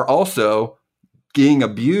they are also being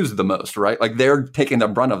abused the most, right? Like they're taking the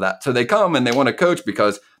brunt of that. So they come and they want to coach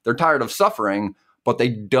because they're tired of suffering, but they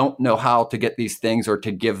don't know how to get these things or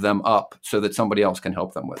to give them up so that somebody else can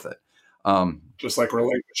help them with it. Just like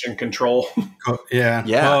relinquishing control. Yeah.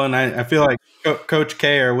 Well, and I feel like Coach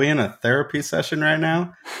K, are we in a therapy session right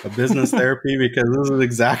now? A business therapy? Because this is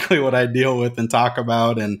exactly what I deal with and talk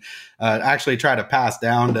about and actually try to pass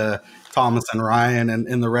down to Thomas and Ryan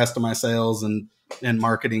and the rest of my sales and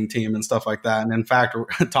marketing team and stuff like that. And in fact,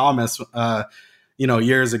 Thomas,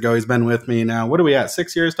 years ago, he's been with me now. What are we at?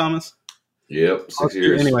 6 years, Thomas? Yep. 6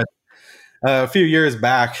 years. Anyway, a few years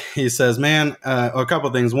back, he says, man, a couple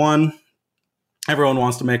of things. One, everyone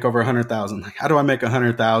wants to make over 100,000. Like, how do I make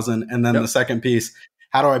 100,000? And then the second piece,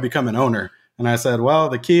 how do I become an owner? And I said, well,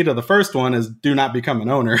 the key to the first one is do not become an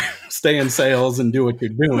owner. Stay in sales and do what you're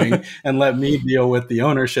doing and let me deal with the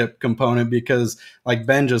ownership component because like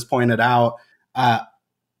Ben just pointed out, I,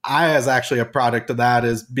 as actually a product of that,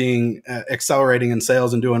 is being accelerating in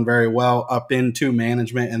sales and doing very well up into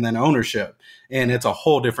management and then ownership. And it's a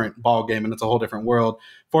whole different ball game and it's a whole different world.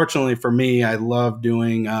 Fortunately for me, I love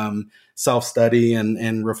doing self-study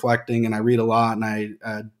and reflecting, and I read a lot and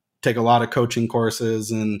I take a lot of coaching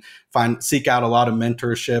courses and seek out a lot of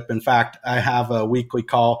mentorship. In fact, I have a weekly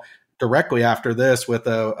call directly after this with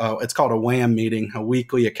it's called a WHAM meeting, a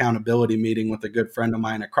weekly accountability meeting with a good friend of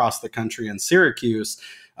mine across the country in Syracuse,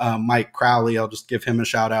 Mike Crowley. I'll just give him a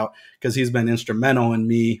shout out because he's been instrumental in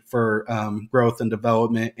me for growth and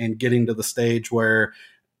development and getting to the stage where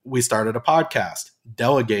we started a podcast,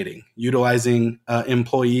 delegating, utilizing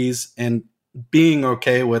employees and being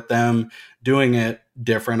okay with them doing it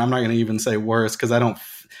different. I'm not going to even say worse because I don't,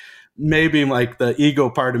 maybe like the ego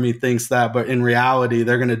part of me thinks that, but in reality,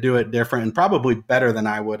 they're going to do it different and probably better than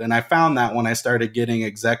I would. And I found that when I started getting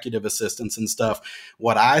executive assistants and stuff,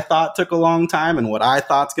 what I thought took a long time and what I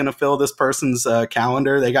thought's going to fill this person's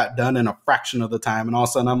calendar, they got done in a fraction of the time. And all of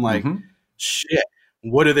a sudden I'm like, shit,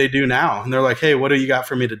 what do they do now? And they're like, hey, what do you got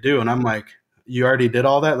for me to do? And I'm like, you already did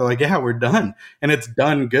all that? They're like, yeah, we're done. And it's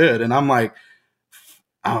done good. And I'm like,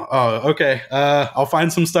 oh, okay. I'll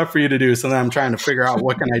find some stuff for you to do. So then I'm trying to figure out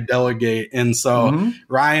what can I delegate. And so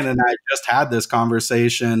Ryan and I just had this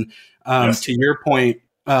conversation. To your point,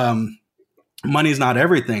 money's not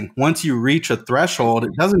everything. Once you reach a threshold,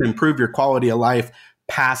 it doesn't improve your quality of life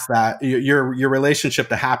past that. Your relationship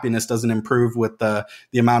to happiness doesn't improve with the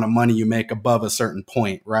amount of money you make above a certain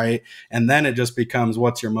point, right? And then it just becomes,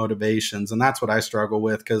 what's your motivations? And that's what I struggle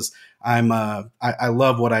with, because I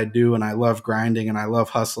love what I do, and I love grinding, and I love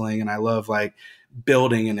hustling, and I love like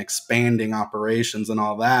building and expanding operations and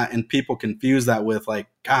all that. And people confuse that with like,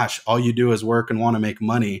 gosh, all you do is work and want to make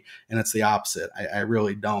money. And it's the opposite. I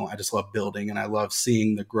really don't. I just love building, and I love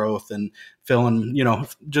seeing the growth and feeling,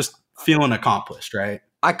 just feeling accomplished, right?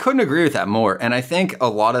 I couldn't agree with that more. And I think a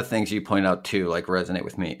lot of things you point out too, like, resonate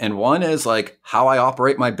with me. And one is like how I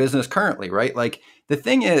operate my business currently, right? Like, the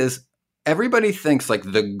thing is, everybody thinks like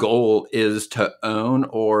the goal is to own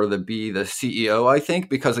or to be the CEO, I think,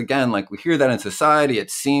 because again, like we hear that in society, it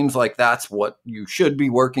seems like that's what you should be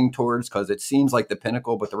working towards because it seems like the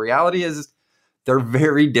pinnacle. But the reality is they're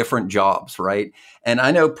very different jobs, right? And I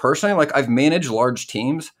know personally, like I've managed large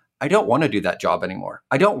teams. I don't want to do that job anymore.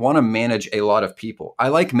 I don't want to manage a lot of people. I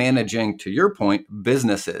like managing, to your point,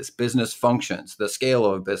 businesses, business functions, the scale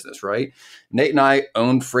of a business, right? Nate and I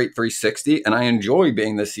own Freight 360, and I enjoy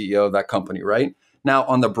being the CEO of that company, right? Now,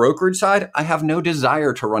 on the brokerage side, I have no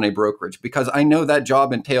desire to run a brokerage because I know that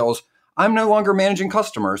job entails I'm no longer managing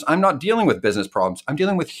customers. I'm not dealing with business problems. I'm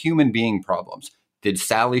dealing with human being problems. Did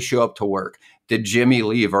Sally show up to work? Did Jimmy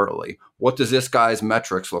leave early? What does this guy's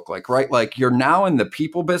metrics look like, right? Like, you're now in the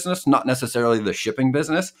people business, not necessarily the shipping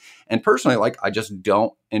business. And personally, like, I just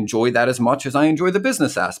don't enjoy that as much as I enjoy the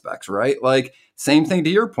business aspects, right? Like, same thing to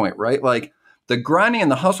your point, right? Like, the grinding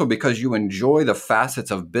and the hustle because you enjoy the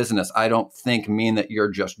facets of business, I don't think mean that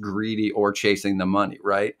you're just greedy or chasing the money,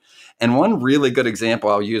 right? And one really good example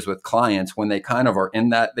I'll use with clients when they kind of are in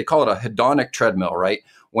that, they call it a hedonic treadmill, right?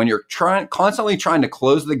 When you're constantly trying to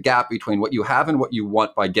close the gap between what you have and what you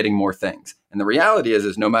want by getting more things. And the reality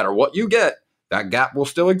is no matter what you get, that gap will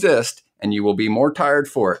still exist and you will be more tired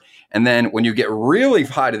for it. And then when you get really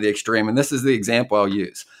high to the extreme, and this is the example I'll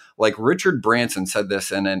use, like Richard Branson said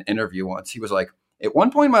this in an interview once. He was like, at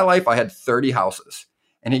one point in my life, I had 30 houses.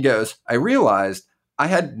 And he goes, I realized I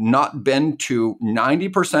had not been to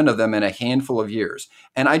 90% of them in a handful of years.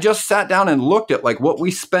 And I just sat down and looked at like what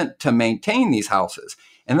we spent to maintain these houses.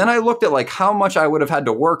 And then I looked at like how much I would have had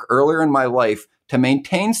to work earlier in my life to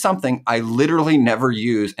maintain something I literally never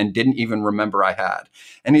used and didn't even remember I had.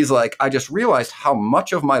 And he's like, I just realized how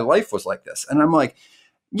much of my life was like this. And I'm like,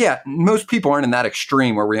 yeah, most people aren't in that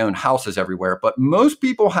extreme where we own houses everywhere, but most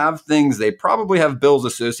people have things, they probably have bills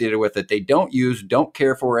associated with it they don't use, don't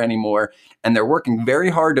care for anymore. And they're working very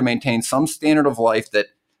hard to maintain some standard of life that,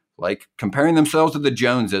 like, comparing themselves to the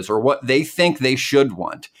Joneses or what they think they should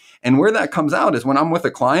want. And where that comes out is when I'm with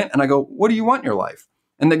a client and I go, what do you want in your life?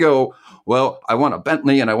 And they go, well, I want a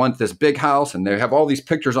Bentley and I want this big house, and they have all these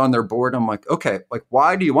pictures on their board. I'm like, okay, like,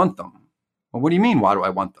 why do you want them? Well, what do you mean, why do I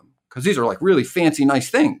want them? Because these are like really fancy, nice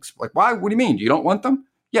things. Like, why? What do you mean? You don't want them?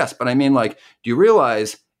 Yes, but I mean, like, do you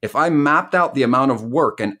realize if I mapped out the amount of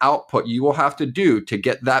work and output you will have to do to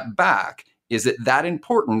get that back, is it that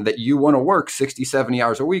important that you want to work 60, 70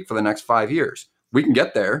 hours a week for the next 5 years? We can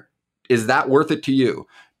get there. Is that worth it to you?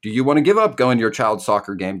 Do you want to give up going to your child's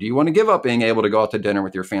soccer game? Do you want to give up being able to go out to dinner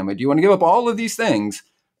with your family? Do you want to give up all of these things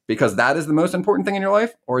because that is the most important thing in your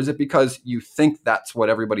life? Or is it because you think that's what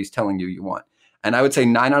everybody's telling you you want? And I would say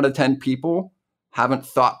 9 out of 10 people haven't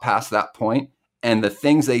thought past that point. And the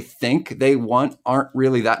things they think they want aren't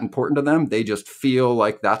really that important to them. They just feel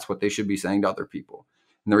like that's what they should be saying to other people.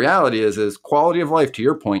 And the reality is quality of life, to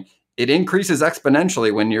your point, it increases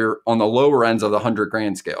exponentially when you're on the lower ends of the 100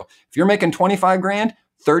 grand scale. If you're making 25 grand,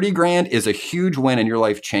 30 grand is a huge win and your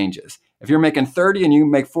life changes. If you're making 30 and you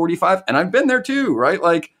make 45, and I've been there too, right?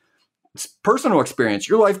 Like, it's personal experience.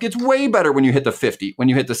 Your life gets way better when you hit the 50, when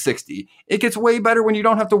you hit the 60. It gets way better when you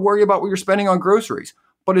don't have to worry about what you're spending on groceries.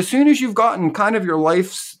 But as soon as you've gotten kind of your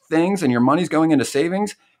life's things and your money's going into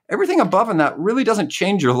savings, everything above and that really doesn't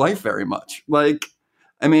change your life very much. Like,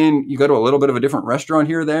 I mean, you go to a little bit of a different restaurant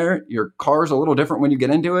here or there. Your car's a little different when you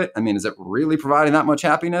get into it. I mean, is it really providing that much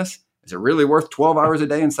happiness? Is it really worth 12 hours a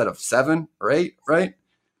day instead of 7 or 8, right?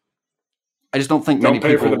 I just don't think many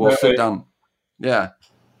people will sit down. Yeah.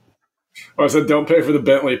 Well, I said, don't pay for the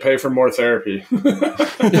Bentley, pay for more therapy.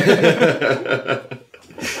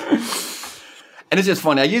 And it's just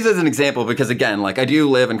funny. I use it as an example because, again, like I do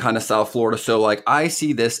live in kind of South Florida. So like I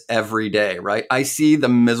see this every day, right? I see the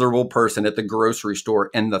miserable person at the grocery store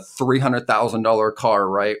in the $300,000 car,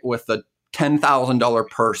 right? With the $10,000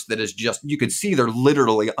 purse that is just, you could see they're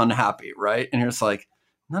literally unhappy, right? And you're just like,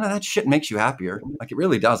 none of that shit makes you happier. Like it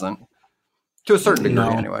really doesn't. To a certain degree,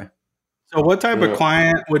 anyway. So what type of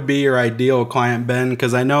client would be your ideal client, Ben?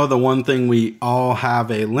 Because I know the one thing we all have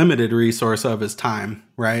a limited resource of is time,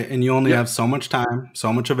 right? And you only have so much time,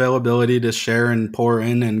 so much availability to share and pour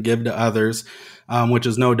in and give to others, which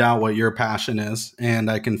is no doubt what your passion is. And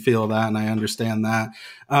I can feel that and I understand that.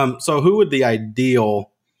 So who would the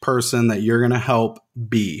ideal person that you're going to help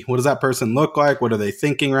be? What does that person look like? What are they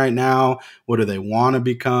thinking right now? What do they want to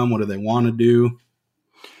become? What do they want to do?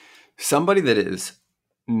 Somebody that is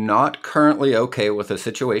not currently okay with the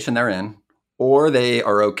situation they're in, or they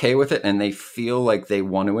are okay with it and they feel like they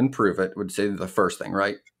want to improve it, would say the first thing,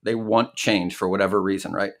 right? They want change for whatever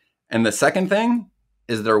reason, right? And the second thing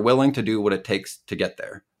is they're willing to do what it takes to get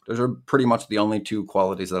there. Those are pretty much the only two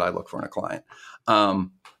qualities that I look for in a client.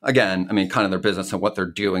 Again, I mean, kind of their business and what they're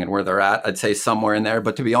doing and where they're at, I'd say somewhere in there.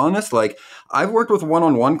 But to be honest, like I've worked with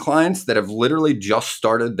one-on-one clients that have literally just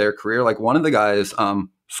started their career. Like one of the guys,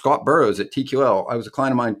 Scott Burrows at TQL. I was a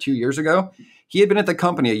client of mine 2 years ago. He had been at the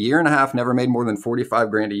company a year and a half, never made more than 45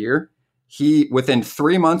 grand a year. He, within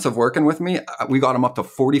 3 months of working with me, we got him up to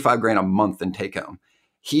 45 grand a month in take home.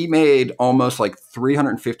 He made almost like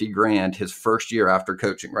 350 grand his first year after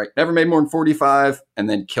coaching, right? Never made more than 45 and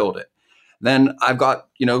then killed it. Then I've got,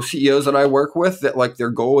 CEOs that I work with that like their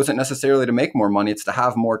goal isn't necessarily to make more money. It's to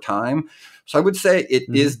have more time. So I would say it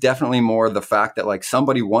is definitely more the fact that like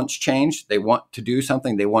somebody wants change. They want to do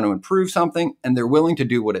something. They want to improve something and they're willing to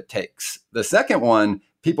do what it takes. The second one,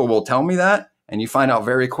 people will tell me that and you find out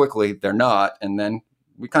very quickly they're not. And then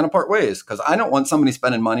we kind of part ways because I don't want somebody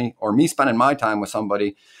spending money or me spending my time with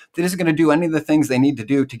somebody that isn't going to do any of the things they need to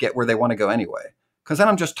do to get where they want to go anyway. Because then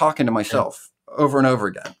I'm just talking to myself over and over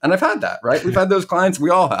again. And I've had that, right? We've had those clients. We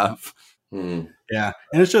all have. Yeah.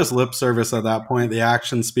 And it's just lip service at that point. The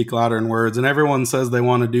actions speak louder than words. And everyone says they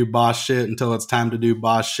want to do boss shit until it's time to do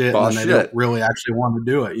boss shit. And then they don't really actually want to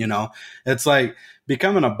do it. It's like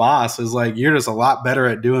becoming a boss is like, you're just a lot better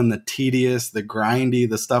at doing the tedious, the grindy,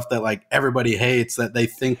 the stuff that like everybody hates that they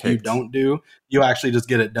think you don't do. You actually just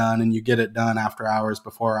get it done and you get it done after hours,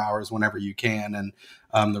 before hours, whenever you can.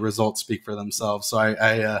 And the results speak for themselves. So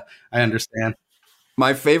I understand.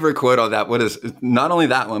 My favorite quote on that, what is not only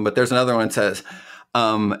that one, but there's another one that says,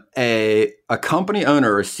 a company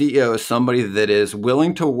owner or CEO is somebody that is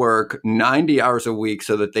willing to work 90 hours a week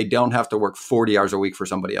so that they don't have to work 40 hours a week for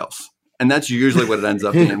somebody else. And that's usually what it ends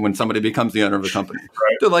up being when somebody becomes the owner of a company.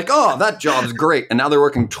 Right. They're like, oh, that job's great. And now they're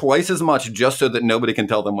working twice as much just so that nobody can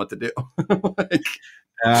tell them what to do.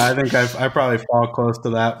 I think I probably fall close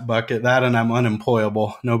to that bucket. That and I'm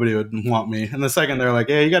unemployable. Nobody would want me. And the second they're like,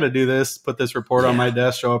 hey, you got to do this, put this report on my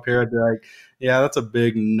desk, show up here, I'd be like, yeah, that's a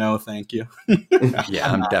big no, thank you.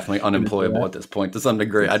 Yeah, I'm definitely unemployable at this point to some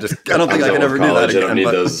degree. I don't think I can ever do that again. I don't need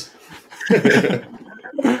those.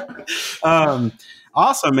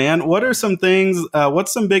 Awesome, man. What are some things,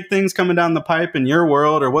 what's some big things coming down the pipe in your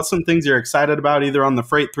world, or what's some things you're excited about either on the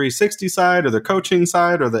Freight 360 side or the coaching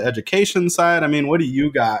side or the education side? I mean, what do you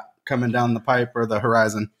got coming down the pipe or the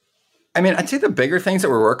horizon? I mean, I'd say the bigger things that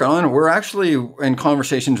we're working on, we're actually in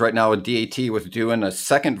conversations right now with DAT with doing a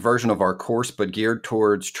second version of our course, but geared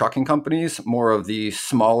towards trucking companies, more of the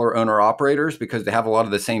smaller owner operators, because they have a lot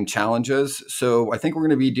of the same challenges. So I think we're going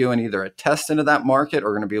to be doing either a test into that market or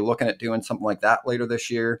we're going to be looking at doing something like that later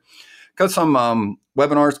this year. Got some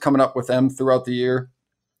webinars coming up with them throughout the year.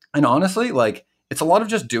 And honestly, like it's a lot of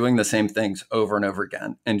just doing the same things over and over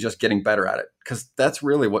again and just getting better at it, because that's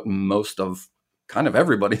really what most of kind of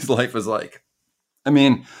everybody's life is like. I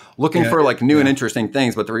mean, looking for like new and interesting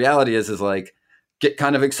things, but the reality is like get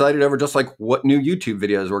kind of excited over just like what new YouTube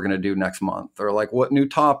videos we're going to do next month, or like what new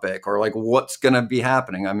topic, or like what's going to be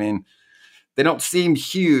happening. I mean, they don't seem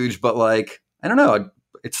huge, but like, I don't know.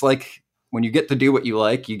 It's like when you get to do what you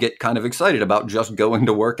like, you get kind of excited about just going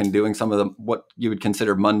to work and doing some of the, what you would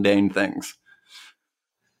consider mundane things.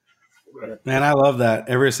 Man, I love that.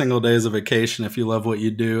 Every single day is a vacation if you love what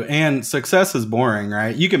you do. And success is boring,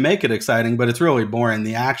 right? You can make it exciting, but it's really boring.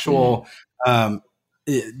 The actual,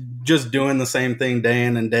 just doing the same thing day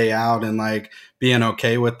in and day out and like being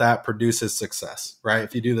okay with that produces success, right?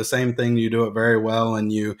 If you do the same thing, you do it very well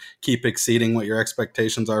and you keep exceeding what your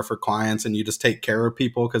expectations are for clients and you just take care of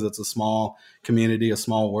people because it's a small community, a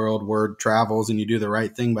small world, word travels, and you do the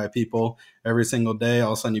right thing by people every single day,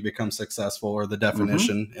 all of a sudden you become successful, or the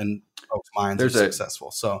definition in folks' minds is successful.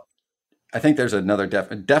 So I think there's another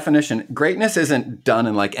definition. Greatness isn't done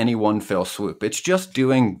in like any one fell swoop. It's just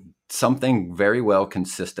doing something very well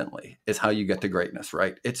consistently is how you get to greatness,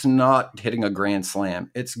 right? It's not hitting a grand slam.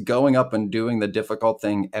 It's going up and doing the difficult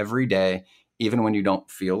thing every day, even when you don't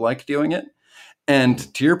feel like doing it. And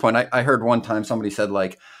to your point, I heard one time somebody said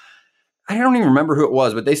like, I don't even remember who it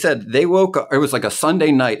was, but they said they woke up, it was like a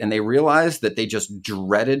Sunday night, and they realized that they just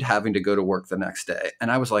dreaded having to go to work the next day.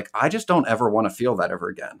 And I was like, I just don't ever want to feel that ever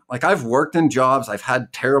again. Like, I've worked in jobs, I've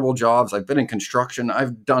had terrible jobs, I've been in construction,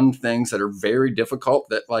 I've done things that are very difficult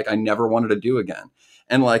that like I never wanted to do again.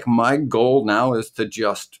 And like my goal now is to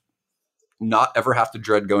just not ever have to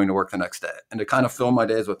dread going to work the next day and to kind of fill my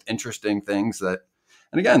days with interesting things that,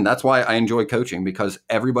 and again, that's why I enjoy coaching, because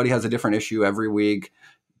everybody has a different issue every week.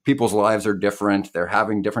 People's lives are different. They're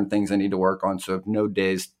having different things they need to work on. So no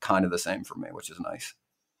day's kind of the same for me, which is nice.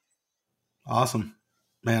 Awesome,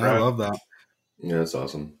 man. Right. I love that. Yeah, that's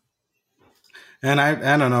awesome. And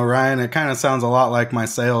I don't know, Ryan, it kind of sounds a lot like my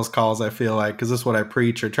sales calls, I feel like, because this is what I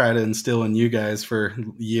preach or try to instill in you guys for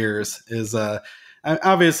years is,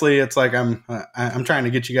 obviously it's like I'm trying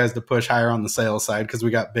to get you guys to push higher on the sales side because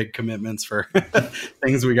we got big commitments for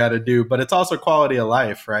things we got to do, but it's also quality of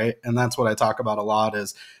life, right? And that's what I talk about a lot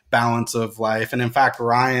is balance of life. And in fact,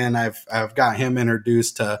 Ryan, I've got him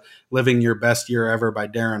introduced to Living Your Best Year Ever by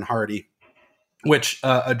Darren Hardy, which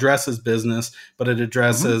addresses business, but it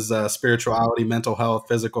addresses spirituality, mental health,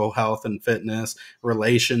 physical health and fitness,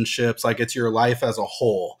 relationships. Like it's your life as a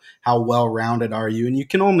whole. How well-rounded are you? And you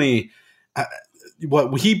can only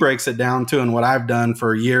what he breaks it down to, and what I've done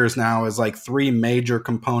for years now, is like 3 major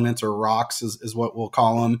components, or rocks is what we'll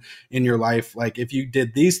call them, in your life. Like if you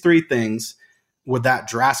did these 3 things, would that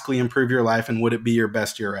drastically improve your life, and would it be your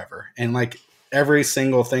best year ever? And like every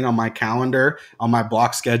single thing on my calendar, on my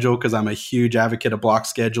block schedule, because I'm a huge advocate of block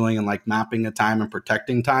scheduling and like mapping a time and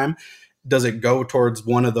protecting time, does it go towards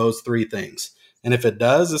one of those 3 things? And if it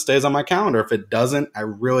does, it stays on my calendar. If it doesn't, I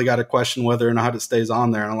really got to question whether or not it stays on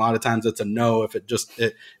there. And a lot of times it's a no. If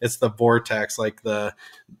it's the vortex, like the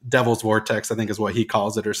devil's vortex, I think is what he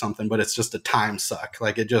calls it or something, but it's just a time suck.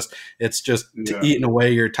 Like it's just eating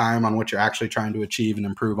away your time on what you're actually trying to achieve and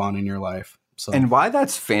improve on in your life. So. And why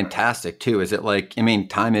that's fantastic too, is it like, I mean,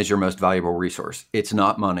 time is your most valuable resource. It's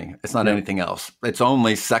not money. It's not anything else. It's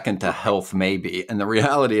only second to health, maybe. And the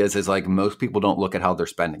reality is like most people don't look at how they're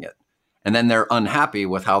spending it. And then they're unhappy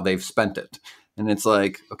with how they've spent it. And it's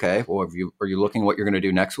like, okay, well, are you looking at what you're going to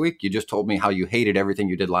do next week? You just told me how you hated everything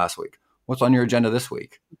you did last week. What's on your agenda this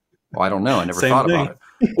week? Well, I don't know. I never thought about it.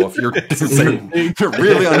 Well, if you're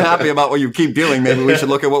really unhappy about what you keep doing, maybe we should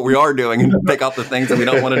look at what we are doing and pick out the things that we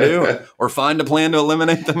don't want to do, or find a plan to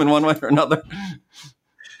eliminate them in one way or another.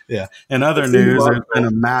 Yeah. In other news, there's been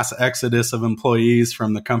a mass exodus of employees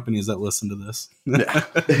from the companies that listen to this. Yeah.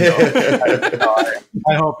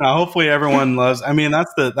 I hope now. Hopefully everyone loves. I mean,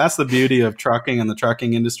 that's the beauty of trucking and the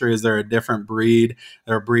trucking industry is they're a different breed.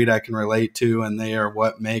 They're a breed I can relate to, and they are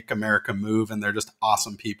what make America move. And they're just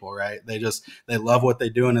awesome people, right? They love what they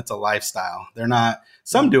do, and it's a lifestyle. They're not.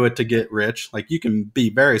 Some do it to get rich. Like you can be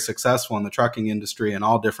very successful in the trucking industry in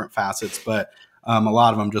all different facets, but a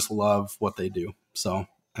lot of them just love what they do. So.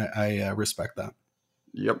 I respect that.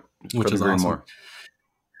 Yep. Which is awesome. More.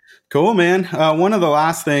 Cool, man. One of the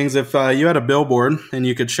last things, if you had a billboard and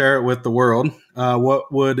you could share it with the world, what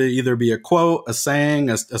would it either be a quote, a saying,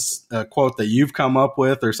 a quote that you've come up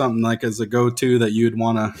with, or something like as a go-to that you'd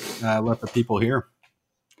want to let the people hear?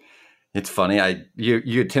 It's funny.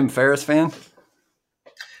 You a Tim Ferriss fan?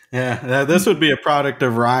 Yeah, this would be a product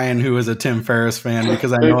of Ryan, who is a Tim Ferriss fan,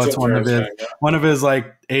 because I know it's one of his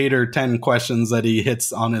like 8 or 10 questions that he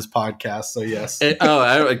hits on his podcast. So yes.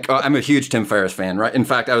 I'm a huge Tim Ferriss fan, right? In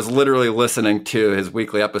fact, I was literally listening to his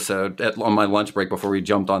weekly episode on my lunch break before we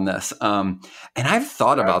jumped on this. And I've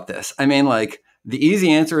thought about this. I mean, like the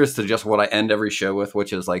easy answer is to just what I end every show with,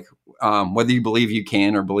 which is like, whether you believe you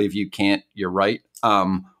can or believe you can't, you're right.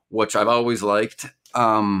 Which I've always liked.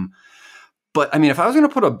 But I mean, if I was going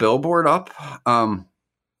to put a billboard up, I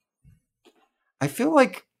feel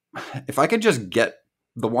like if I could just get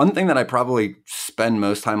the one thing that I probably spend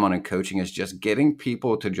most time on in coaching is just getting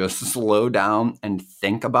people to just slow down and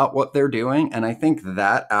think about what they're doing. And I think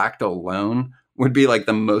that act alone would be like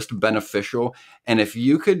the most beneficial. And if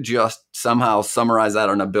you could just somehow summarize that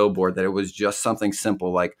on a billboard, that it was just something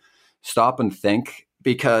simple, like stop and think,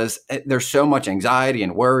 because there's so much anxiety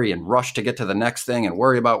and worry and rush to get to the next thing and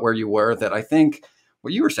worry about where you were, that I think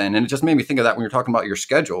what you were saying, and it just made me think of that when you're talking about your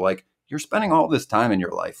schedule, like you're spending all this time in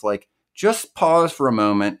your life, like just pause for a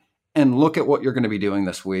moment and look at what you're going to be doing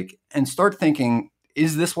this week and start thinking,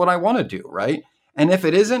 is this what I want to do? Right. And if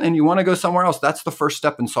it isn't, and you want to go somewhere else, that's the first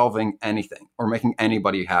step in solving anything, or making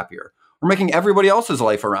anybody happier, or making everybody else's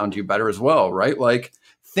life around you better as well. Right. Like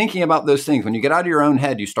thinking about those things, when you get out of your own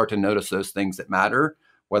head, you start to notice those things that matter,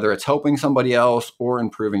 whether it's helping somebody else or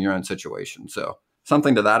improving your own situation. So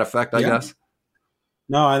something to that effect, I guess.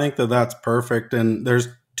 No, I think that's perfect. And there's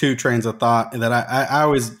two trains of thought that I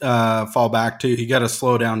always fall back to. You got to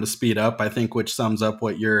slow down to speed up, I think, which sums up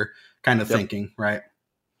what you're kind of thinking, right?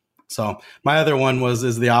 So my other one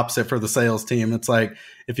is the opposite for the sales team. It's like,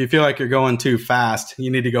 if you feel like you're going too fast, you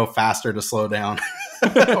need to go faster to slow down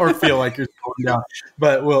or feel like you're slowing down.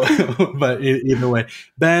 But either way,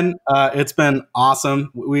 Ben, it's been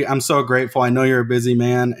awesome. I'm so grateful. I know you're a busy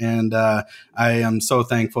man, and I am so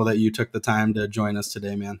thankful that you took the time to join us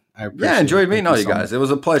today, man. I appreciate enjoyed meeting all you guys. It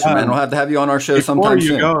was a pleasure, man. We'll have to have you on our show sometime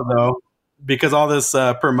soon. Before you go, though, because all this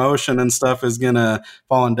promotion and stuff is going to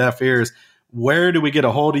fall on deaf ears, where do we get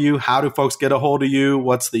a hold of you? How do folks get a hold of you?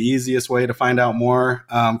 What's the easiest way to find out more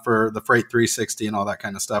for the Freight 360 and all that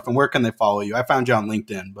kind of stuff? And where can they follow you? I found you on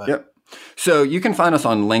LinkedIn. But So you can find us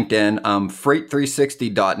on LinkedIn,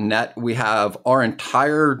 freight360.net. We have our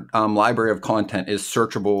entire library of content is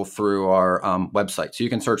searchable through our website. So you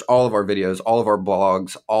can search all of our videos, all of our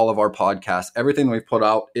blogs, all of our podcasts. Everything we've put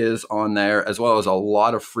out is on there, as well as a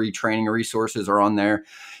lot of free training resources are on there.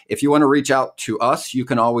 If you want to reach out to us, you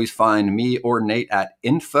can always find me or Nate at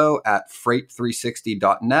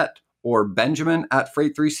info@freight360.net, or Benjamin at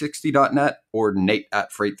freight360.net, or Nate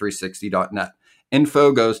at freight360.net.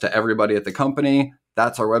 Info goes to everybody at the company.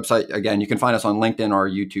 That's our website. Again, you can find us on LinkedIn or our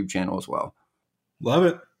YouTube channel as well. Love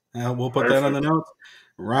it. We'll put that on the notes.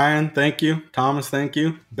 Ryan, thank you. Thomas, thank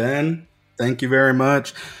you. Ben, thank you very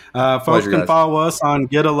much. Folks can follow us on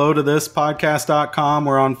getaloadofThispodcast.com.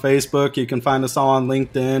 We're on Facebook. You can find us all on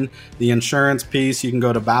LinkedIn. The insurance piece, you can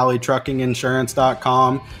go to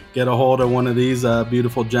valleytruckinginsurance.com. Get a hold of one of these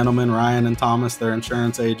beautiful gentlemen, Ryan and Thomas. They're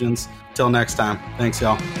insurance agents. Till next time. Thanks,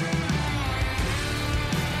 y'all.